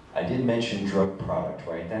 I did mention drug product,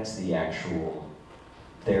 right? That's the actual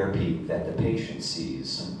therapy that the patient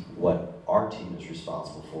sees. What our team is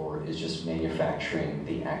responsible for is just manufacturing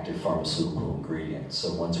the active pharmaceutical ingredients.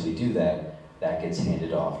 So once we do that, that gets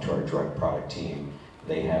handed off to our drug product team.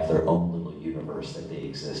 They have their own little universe that they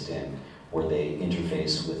exist in, where they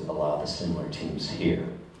interface with a lot of the similar teams here.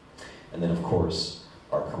 And then of course,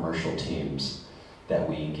 our commercial teams that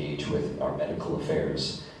we engage with, our medical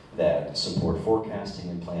affairs, that support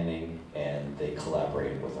forecasting and planning, and they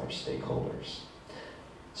collaborate with our stakeholders.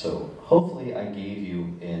 So hopefully I gave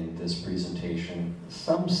you in this presentation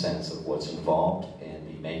some sense of what's involved in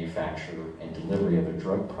the manufacture and delivery of a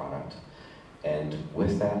drug product. And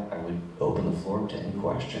with that, I would open the floor to any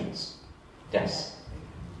questions. Yes?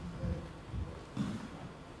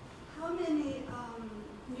 How many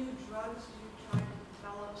new drugs do you try to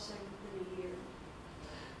develop, say, within a year?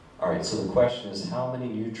 All right, so the question is, how many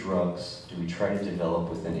new drugs do we try to develop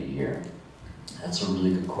within a year? That's a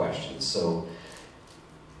really good question. So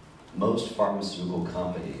most pharmaceutical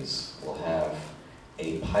companies will have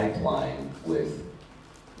a pipeline with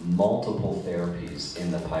multiple therapies in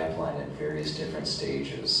the pipeline at various different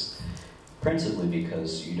stages, principally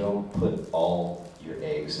because you don't put all your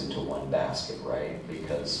eggs into one basket, right?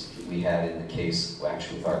 Because we had in the case, well,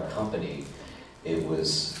 actually with our company, it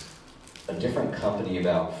was a different company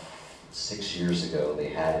about 6 years ago. They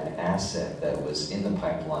had an asset that was in the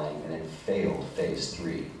pipeline and it failed phase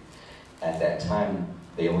 3. At that time,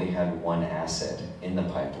 they only had one asset in the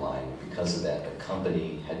pipeline. Because of that, the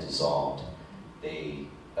company had dissolved. They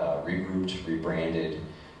regrouped, rebranded,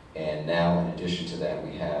 and now in addition to that,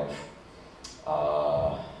 we have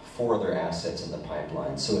 4 other assets in the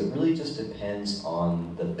pipeline. So it really just depends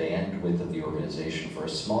on the bandwidth of the organization. For a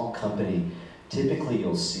small company, typically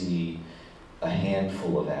you'll see a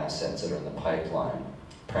handful of assets that are in the pipeline,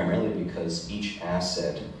 primarily because each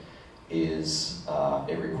asset is,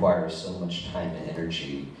 it requires so much time and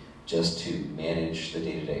energy just to manage the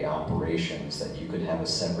day-to-day operations that you could have a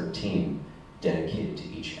separate team dedicated to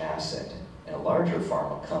each asset. In a larger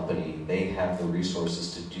pharma company, they have the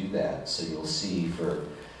resources to do that. So you'll see for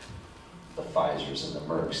the Pfizers and the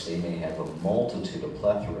Mercks, they may have a multitude, a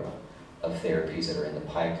plethora of therapies that are in the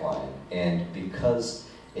pipeline. And because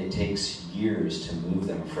it takes years to move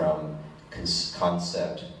them from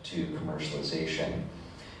concept to commercialization,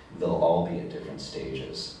 they'll all be at different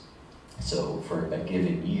stages. So for a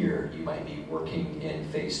given year, you might be working in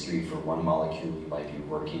phase 3 for one molecule, you might be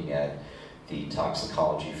working at the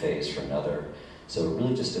toxicology phase for another. So it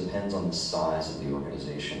really just depends on the size of the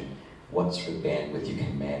organization, what sort of bandwidth you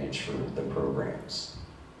can manage for the programs.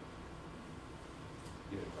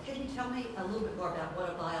 Can you tell me a little bit more about what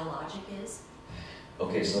a biologic is?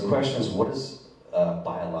 Okay, so the question is, what is a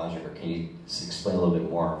biologic, or can you explain a little bit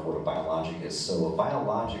more of what a biologic is? So a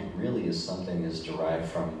biologic really is something that's derived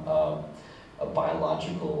from a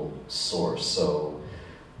biological source. So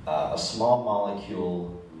a small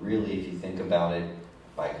molecule, really, if you think about it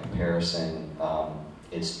by comparison,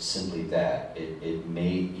 it's simply that.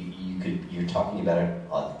 You're talking about it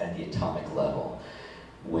at the atomic level.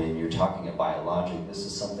 when you're talking a biologic, this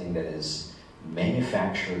is something that is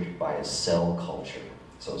manufactured by a cell culture.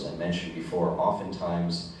 So as I mentioned before,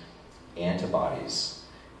 oftentimes antibodies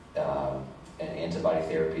and antibody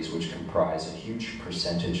therapies, which comprise a huge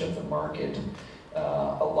percentage of the market, a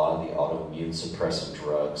lot of the autoimmune suppressant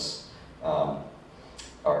drugs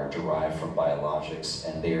are derived from biologics,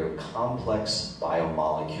 and they are complex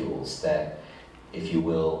biomolecules that, if you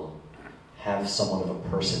will, have somewhat of a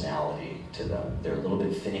personality to them. They're a little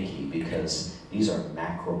bit finicky because these are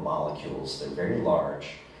macromolecules. They're very large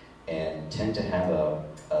and tend to have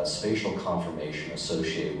a spatial conformation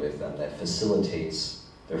associated with them that facilitates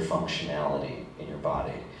their functionality in your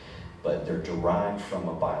body. But they're derived from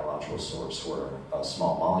a biological source, where a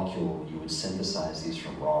small molecule, you would synthesize these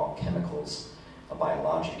from raw chemicals. A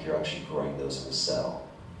biologic, you're actually growing those in a cell.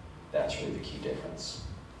 That's really the key difference.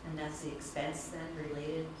 And that's the expense then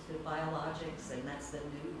related to biologics, and that's the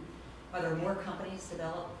new. Are there more companies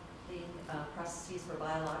developing processes for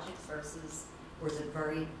biologics versus, or is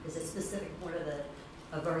it specific more to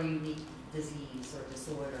a very unique disease or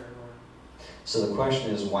disorder? Or? So the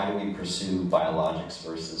question is, why do we pursue biologics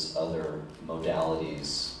versus other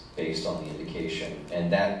modalities based on the indication?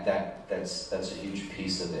 And that's a huge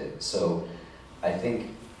piece of it. So I think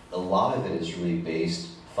a lot of it is really based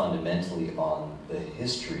fundamentally on the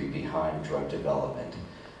history behind drug development.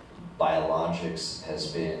 Biologics has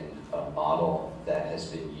been a model that has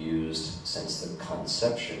been used since the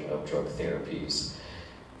conception of drug therapies,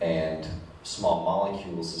 and small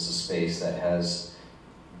molecules is a space that has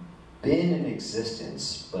been in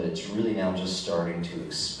existence, but it's really now just starting to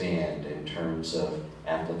expand in terms of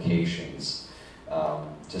applications.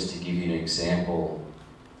 Just to give you an example,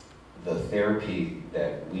 the therapy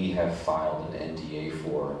that we have filed an NDA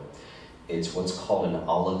for, it's what's called an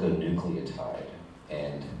oligonucleotide,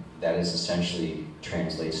 and that is essentially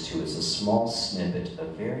translates to as a small snippet, a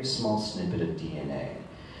very small snippet of DNA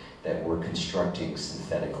that we're constructing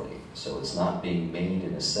synthetically. So it's not being made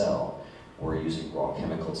in a cell, we're using raw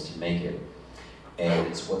chemicals to make it. And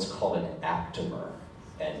it's what's called an aptamer.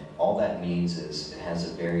 And all that means is it has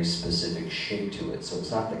a very specific shape to it. So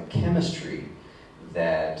it's not the chemistry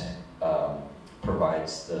that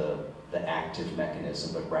provides the active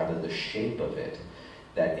mechanism, but rather the shape of it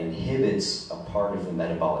that inhibits a part of the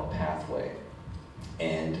metabolic pathway.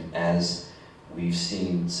 And as we've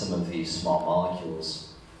seen some of these small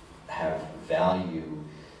molecules have value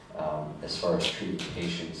as far as treating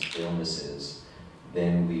patients' illnesses,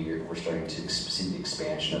 then we're starting to see the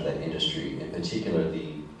expansion of that industry, in particular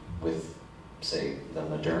with, say, the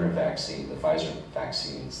Moderna vaccine, the Pfizer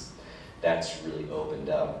vaccines. That's really opened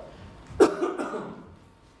up,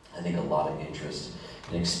 I think, a lot of interest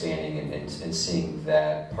in expanding and seeing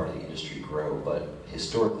that part of the industry grow. But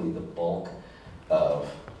historically, the bulk of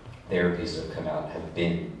therapies that have come out have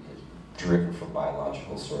been driven from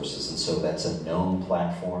biological sources, and so that's a known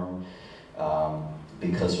platform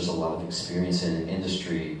because there's a lot of experience in the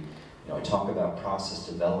industry. I talk about process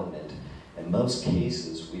development. In most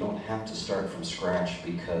cases, we don't have to start from scratch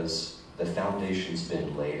because the foundation's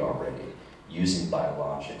been laid already using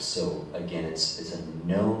biologics. So again, it's a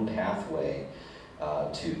known pathway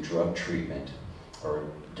to drug treatment or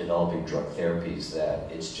developing drug therapies,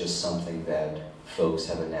 that it's just something that folks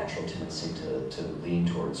have a natural tendency to lean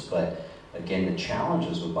towards. But again, the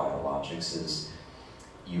challenges with biologics is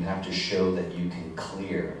you have to show that you can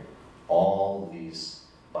clear all these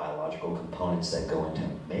biological components that go into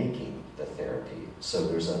making the therapy. So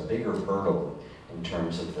there's a bigger hurdle in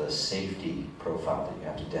terms of the safety profile that you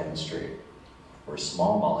have to demonstrate. Where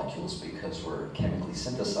small molecules, because we're chemically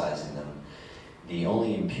synthesizing them, the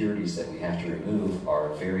only impurities that we have to remove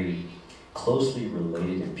are very closely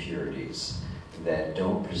related impurities that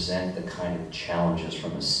don't present the kind of challenges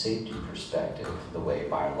from a safety perspective the way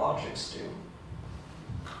biologics do.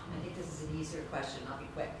 I think this is an easier question, I'll be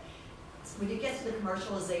quick. When you get to the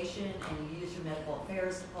commercialization and you use your medical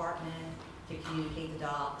affairs department to communicate the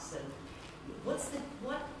docs, and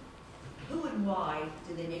who and why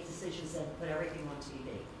do they make decisions and put everything on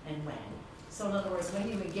TV, and when? So in other words, when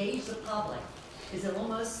you engage the public, is it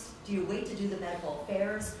almost, do you wait to do the medical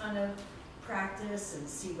affairs kind of practice and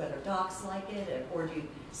see whether docs like it, or do you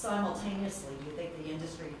simultaneously, do you think the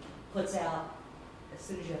industry puts out, as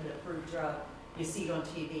soon as you have an approved drug, you see it on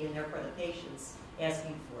TV and therefore the patients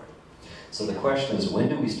asking for it? So the question is, when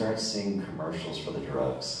do we start seeing commercials for the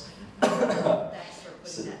drugs? Thanks for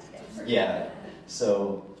putting that together. Yeah,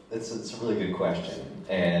 so it's a really good question.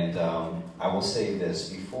 And I will say this,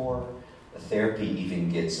 before a therapy even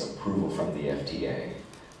gets approval from the FDA,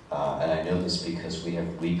 and I know this because we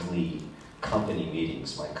have weekly company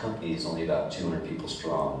meetings. My company is only about 200 people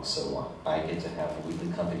strong, so I get to have a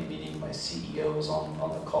weekly company meeting. My CEO is on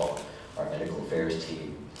the call, our medical affairs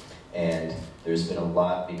team. And there's been a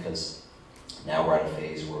lot, because now we're at a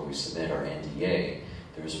phase where we submit our NDA.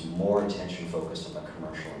 There's more attention focused on the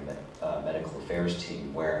commercial and medical affairs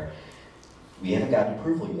team, where we haven't gotten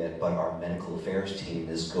approval yet, but our medical affairs team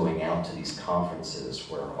is going out to these conferences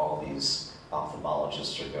where all these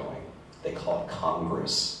ophthalmologists are going. They call it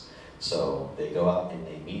Congress. So they go out and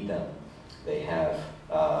they meet them. They have,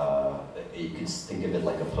 you can think of it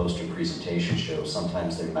like a poster presentation show.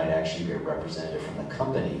 Sometimes there might actually be a representative from the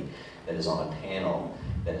company that is on a panel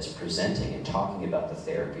that is presenting and talking about the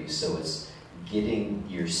therapy. So it's getting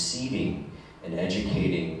your seating and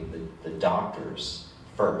educating the doctors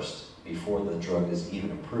first before the drug is even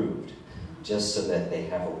approved, just so that they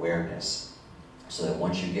have awareness. So that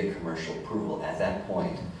once you get commercial approval, at that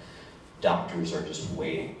point, doctors are just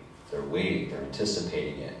waiting. They're waiting, they're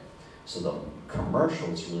anticipating it. So the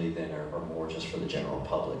commercials really then are more just for the general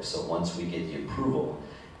public. So once we get the approval,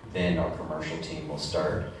 then our commercial team will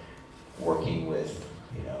start working with,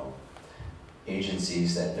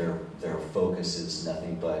 agencies that their focus is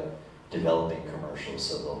nothing but developing commercials.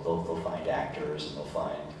 So they'll find actors, and they'll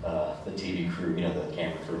find the TV crew, the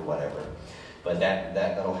camera crew, whatever. But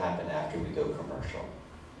that'll happen after we go commercial.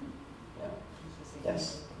 Yeah.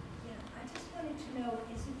 Yes. Yeah, I just wanted to know,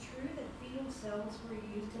 is it true that fetal cells were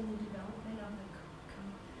used in the development of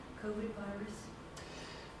the COVID virus?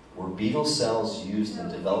 Were beetle cells used in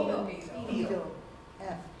the development?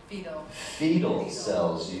 Fetal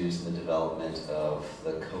cells used in the development of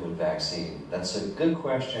the COVID vaccine. That's a good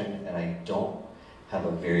question, and I don't have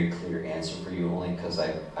a very clear answer for you, only because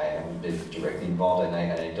I haven't been directly involved, and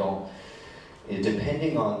I don't,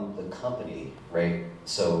 depending on the company, right?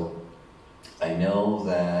 So I know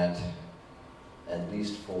that at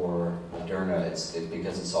least for Moderna,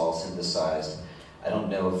 because it's all synthesized, I don't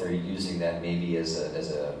know if they're using that maybe as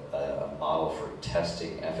a model for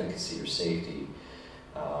testing efficacy or safety.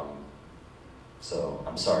 So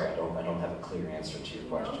I'm sorry, I don't have a clear answer to your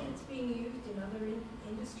question. Do you know if it's being used in other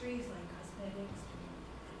industries like cosmetics,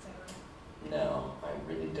 etc.? No,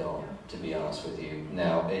 I really don't, to be honest with you.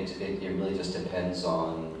 Now, it really just depends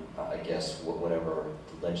on, I guess, whatever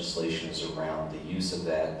the legislation is around the use of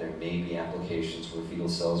that. There may be applications where fetal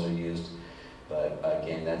cells are used, but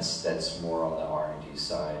again, that's more on the R&D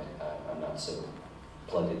side. I'm not so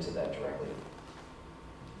plugged into that directly.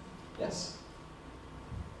 Yes?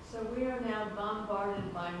 So we are now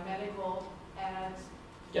bombarded by medical ads.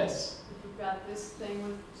 Yes. If you've got this thing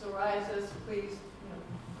with psoriasis, please,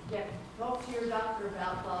 talk to your doctor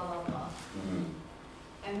about blah, blah, blah. Mm-hmm.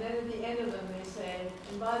 And then at the end of them they say,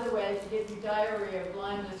 and by the way, to give you diarrhea,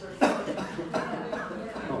 blindness, or something.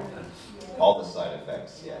 All the side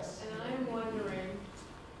effects, yes. And I'm wondering,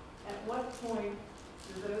 at what point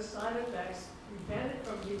do those side effects prevent it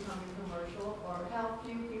from becoming commercial, or how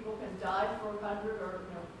few people can die for 100, or,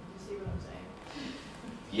 you see what I'm saying?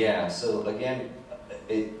 Yeah, so again,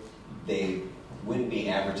 they wouldn't be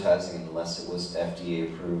advertising unless it was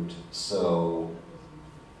FDA approved. So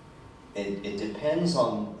it depends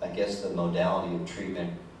on, I guess, the modality of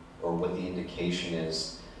treatment or what the indication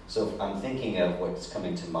is. So if I'm thinking of what's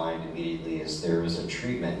coming to mind immediately is there is a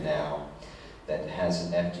treatment now that has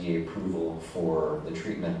an FDA approval for the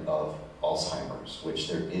treatment of Alzheimer's, which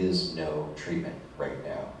there is no treatment right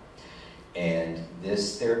now. And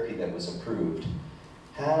this therapy that was approved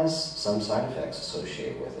has some side effects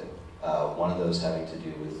associated with it. One of those having to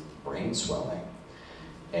do with brain swelling.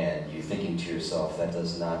 And you thinking to yourself, that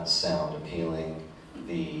does not sound appealing.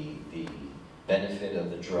 The benefit of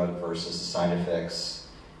the drug versus the side effects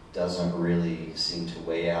doesn't really seem to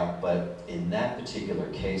weigh out. But in that particular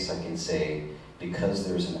case, I can say, because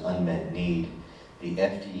there's an unmet need, the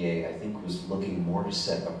FDA, I think, was looking more to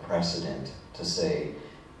set a precedent to say,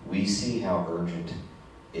 we see how urgent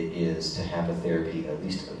it is to have a therapy at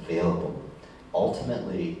least available.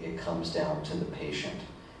 Ultimately, it comes down to the patient,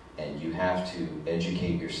 and you have to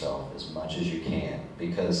educate yourself as much as you can,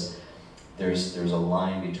 because there's a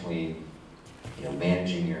line between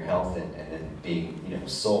managing your health and then being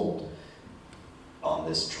sold on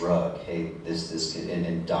this drug. Hey, this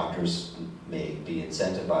and doctors may be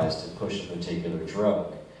incentivized to push a particular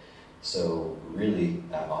drug. So really,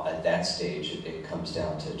 at that stage, it comes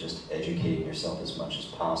down to just educating yourself as much as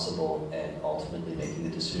possible and ultimately making the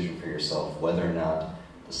decision for yourself whether or not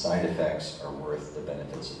the side effects are worth the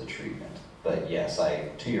benefits of the treatment. But yes,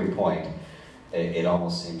 to your point, it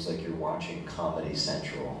almost seems like you're watching Comedy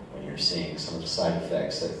Central when you're seeing some of the side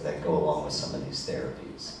effects that go along with some of these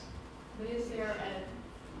therapies. But is there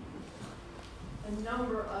a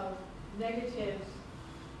number of negatives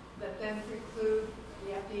that then preclude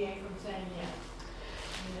the FDA from saying yes?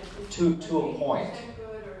 I mean, To a point. 80%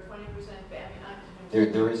 good or 20% bad?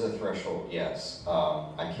 There is a threshold, yes.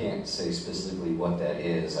 I can't say specifically what that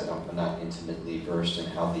is. I'm not intimately versed in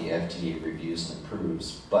how the FDA reviews and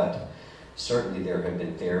approves, but certainly there have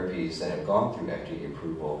been therapies that have gone through FDA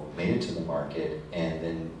approval, made it to the market, and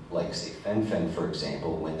then, like say fen-phen, for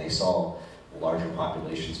example, when they saw larger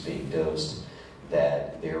populations being dosed,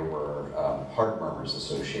 that there were heart murmurs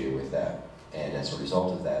associated with that. And as a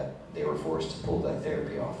result of that, they were forced to pull that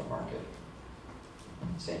therapy off the market.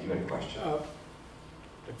 Sam, you had a question?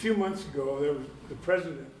 A few months ago, the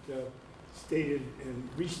president stated and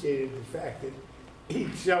restated the fact that he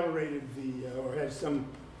accelerated or had some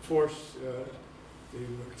force to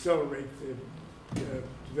accelerate the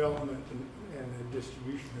development and the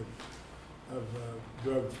distribution of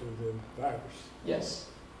drugs for the virus. Yes.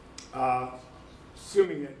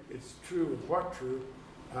 Assuming that it's true or part true,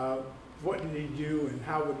 what did he do and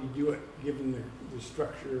how would he do it given the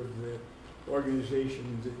structure of the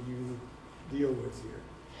organizations that you deal with here?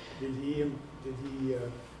 Did he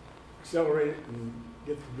accelerate it and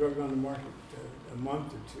get the drug on the market a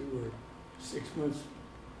month or 2 or 6 months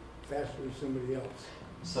faster than somebody else?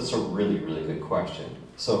 So that's a really, really good question.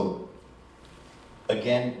 So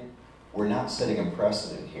again, we're not setting a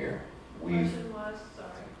precedent here. The question was,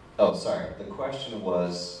 sorry. Oh, sorry. The question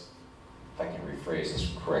was, if I can rephrase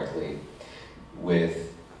this correctly,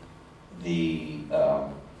 with the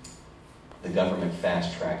government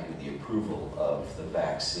fast-tracking the approval of the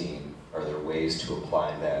vaccine, are there ways to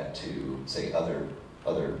apply that to, say, other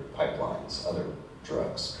pipelines, other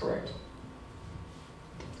drugs, correct?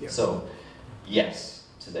 Yeah. So, yes,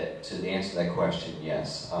 to answer that question,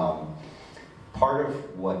 yes. Part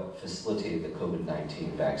of what facilitated the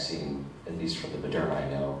COVID-19 vaccine, at least for the Moderna I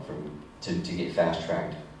know, to get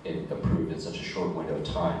fast-tracked and approved in such a short window of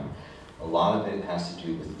time, a lot of it has to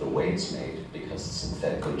do with the way it's made, because it's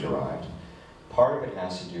synthetically derived. Part of it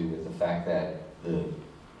has to do with the fact that the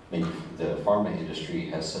pharma industry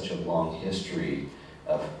has such a long history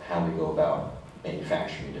of how we go about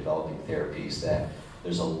manufacturing and developing therapies that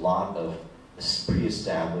there's a lot of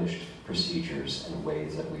pre-established procedures and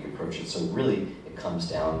ways that we approach it. So really, it comes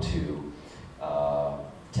down to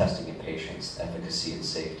testing in patients, efficacy and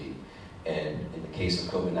safety. And in the case of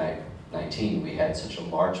COVID-19, we had such a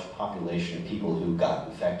large population of people who got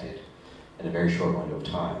infected in a very short window of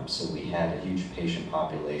time. So we had a huge patient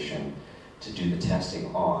population to do the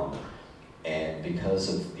testing on. And because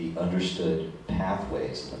of the understood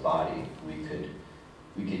pathways in the body,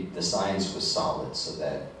 the science was solid, so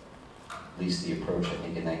that at least the approach, I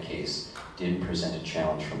think in that case, didn't present a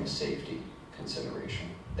challenge from a safety consideration.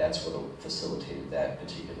 That's what facilitated that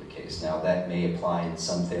particular case. Now that may apply in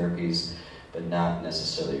some therapies, but not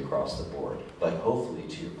necessarily across the board. But hopefully,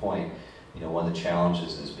 to your point, one of the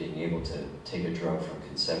challenges is being able to take a drug from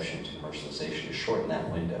conception to commercialization to shorten that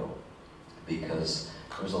window, because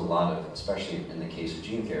there's a lot of, especially in the case of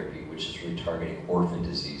gene therapy, which is really targeting orphan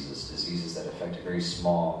diseases that affect a very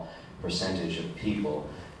small percentage of people,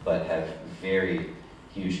 but have very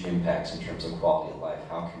huge impacts in terms of quality of life.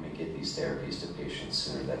 How can we get these therapies to patients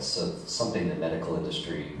sooner? That's something the medical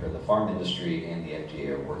industry, or the pharma industry, and the FDA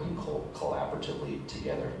are working collaboratively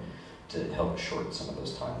together to help shorten some of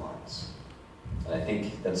those timelines. And I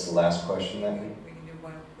think that's the last question that We can do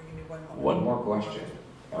one more. One more question.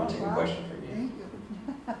 I want to take a question from you. Thank you.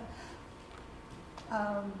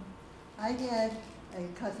 I had a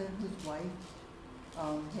cousin whose wife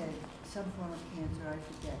had some form of cancer, I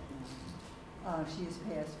forget now. She has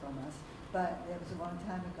passed from us, but it was a long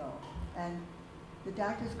time ago. And the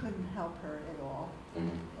doctors couldn't help her at all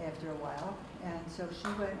after a while. And so she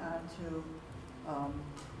went on to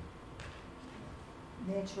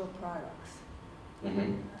natural products.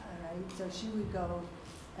 Right? So she would go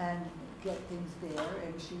and get things there,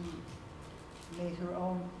 and she made her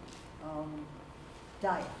own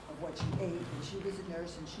diet of what she ate. And she was a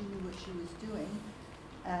nurse, and she knew what she was doing.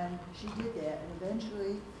 And she did that, and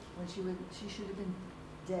eventually, when she should have been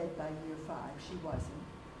dead by year 5. She wasn't.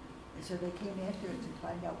 And so they came after her to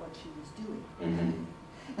find out what she was doing.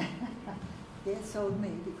 That sold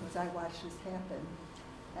me, because I watched this happen.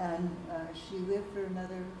 And she lived for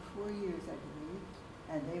another 4 years, I believe.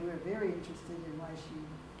 And they were very interested in what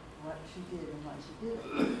she did and why she did it.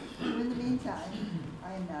 So in the meantime,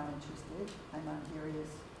 I am now interested. I'm on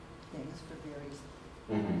various things for various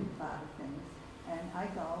body things. And I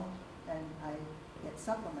go and I get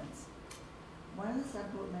supplements. One of the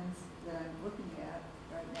supplements that I'm looking at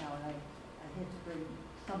right now, and I had to bring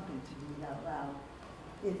something to read out loud,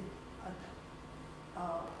 is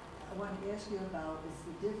a I wanted to ask you about is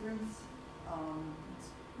the difference,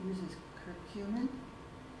 it uses curcumin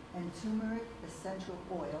and turmeric essential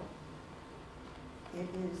oil. It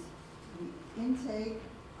is the intake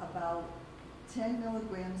about 10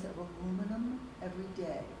 milligrams of aluminum every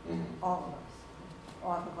day, all of us,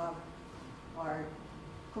 off of our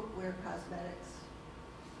cookware, cosmetics,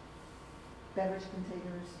 beverage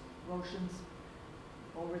containers, lotions,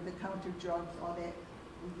 over-the-counter drugs, all that.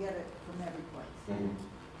 We get it from every place.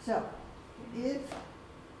 So, if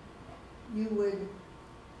you would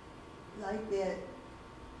like that,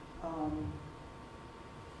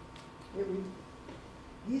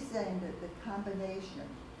 he's saying that the combination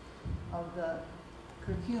of the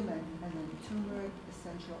curcumin and the turmeric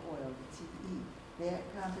essential oil, the TE, that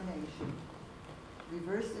combination,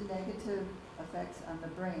 reverse the negative effects on the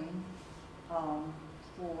brain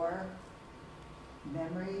for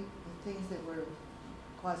memory, the things that were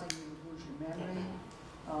causing you to lose your memory,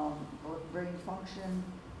 brain function,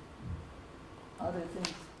 other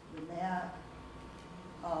things than that.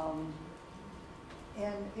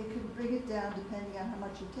 And it can bring it down, depending on how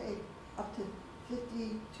much you take, up to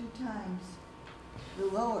 52 times the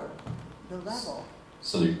lower the level.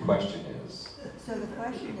 So the question is? So the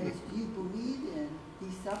question is, do you believe in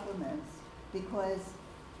these supplements? Because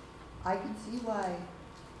I can see why.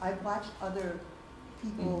 I've watched other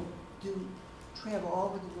people travel all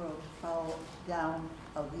over the world to follow down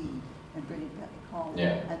a lead and bring it back home,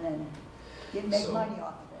 and then make money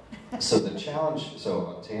off of it. So the challenge,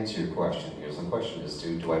 to answer your question, because the question is,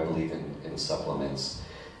 do I believe in supplements?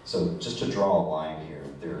 So just to draw a line here,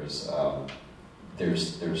 there's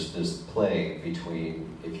this play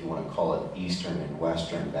between, if you want to call it Eastern and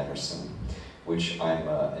Western medicine, which I'm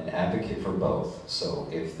an advocate for both. So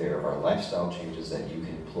if there are lifestyle changes that you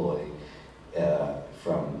can employ,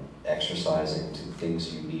 from exercising to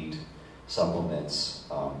things you eat, supplements,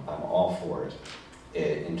 I'm all for it.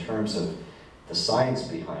 In terms of the science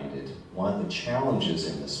behind it, one of the challenges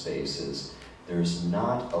in this space is there's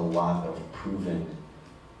not a lot of proven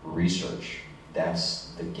research.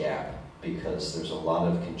 That's the gap, because there's a lot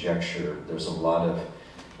of conjecture, there's a lot of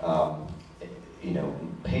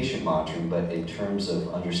patient monitoring, but in terms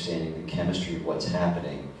of understanding the chemistry of what's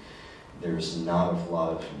happening, there's not a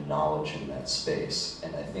lot of knowledge in that space.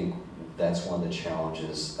 And I think that's one of the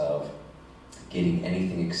challenges of getting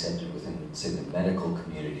anything accepted within, say, the medical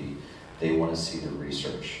community. They want to see the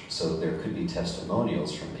research. So there could be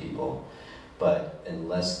testimonials from people, but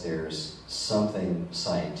unless there's something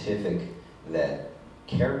scientific that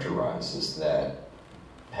characterizes that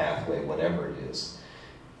pathway, whatever it is,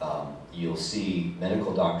 you'll see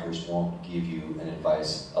medical doctors won't give you an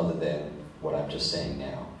advice other than what I'm just saying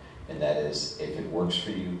now. And that is, if it works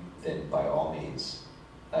for you, then by all means,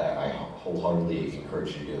 I wholeheartedly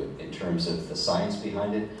encourage you to do it. In terms of the science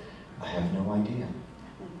behind it, I have no idea.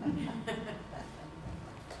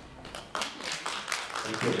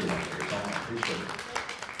 Thank you everyone for your time. I appreciate it.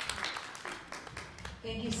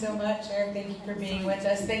 Thank you so much, Eric. Thank you for being with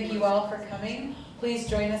us. Thank you all for coming. Please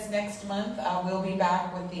join us next month. We'll be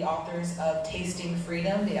back with the authors of Tasting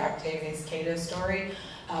Freedom, the Octavius Cato story.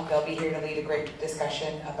 They'll be here to lead a great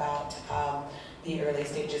discussion about the early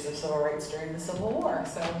stages of civil rights during the Civil War.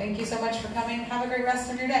 So thank you so much for coming. Have a great rest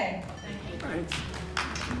of your day. Thank you. Thanks.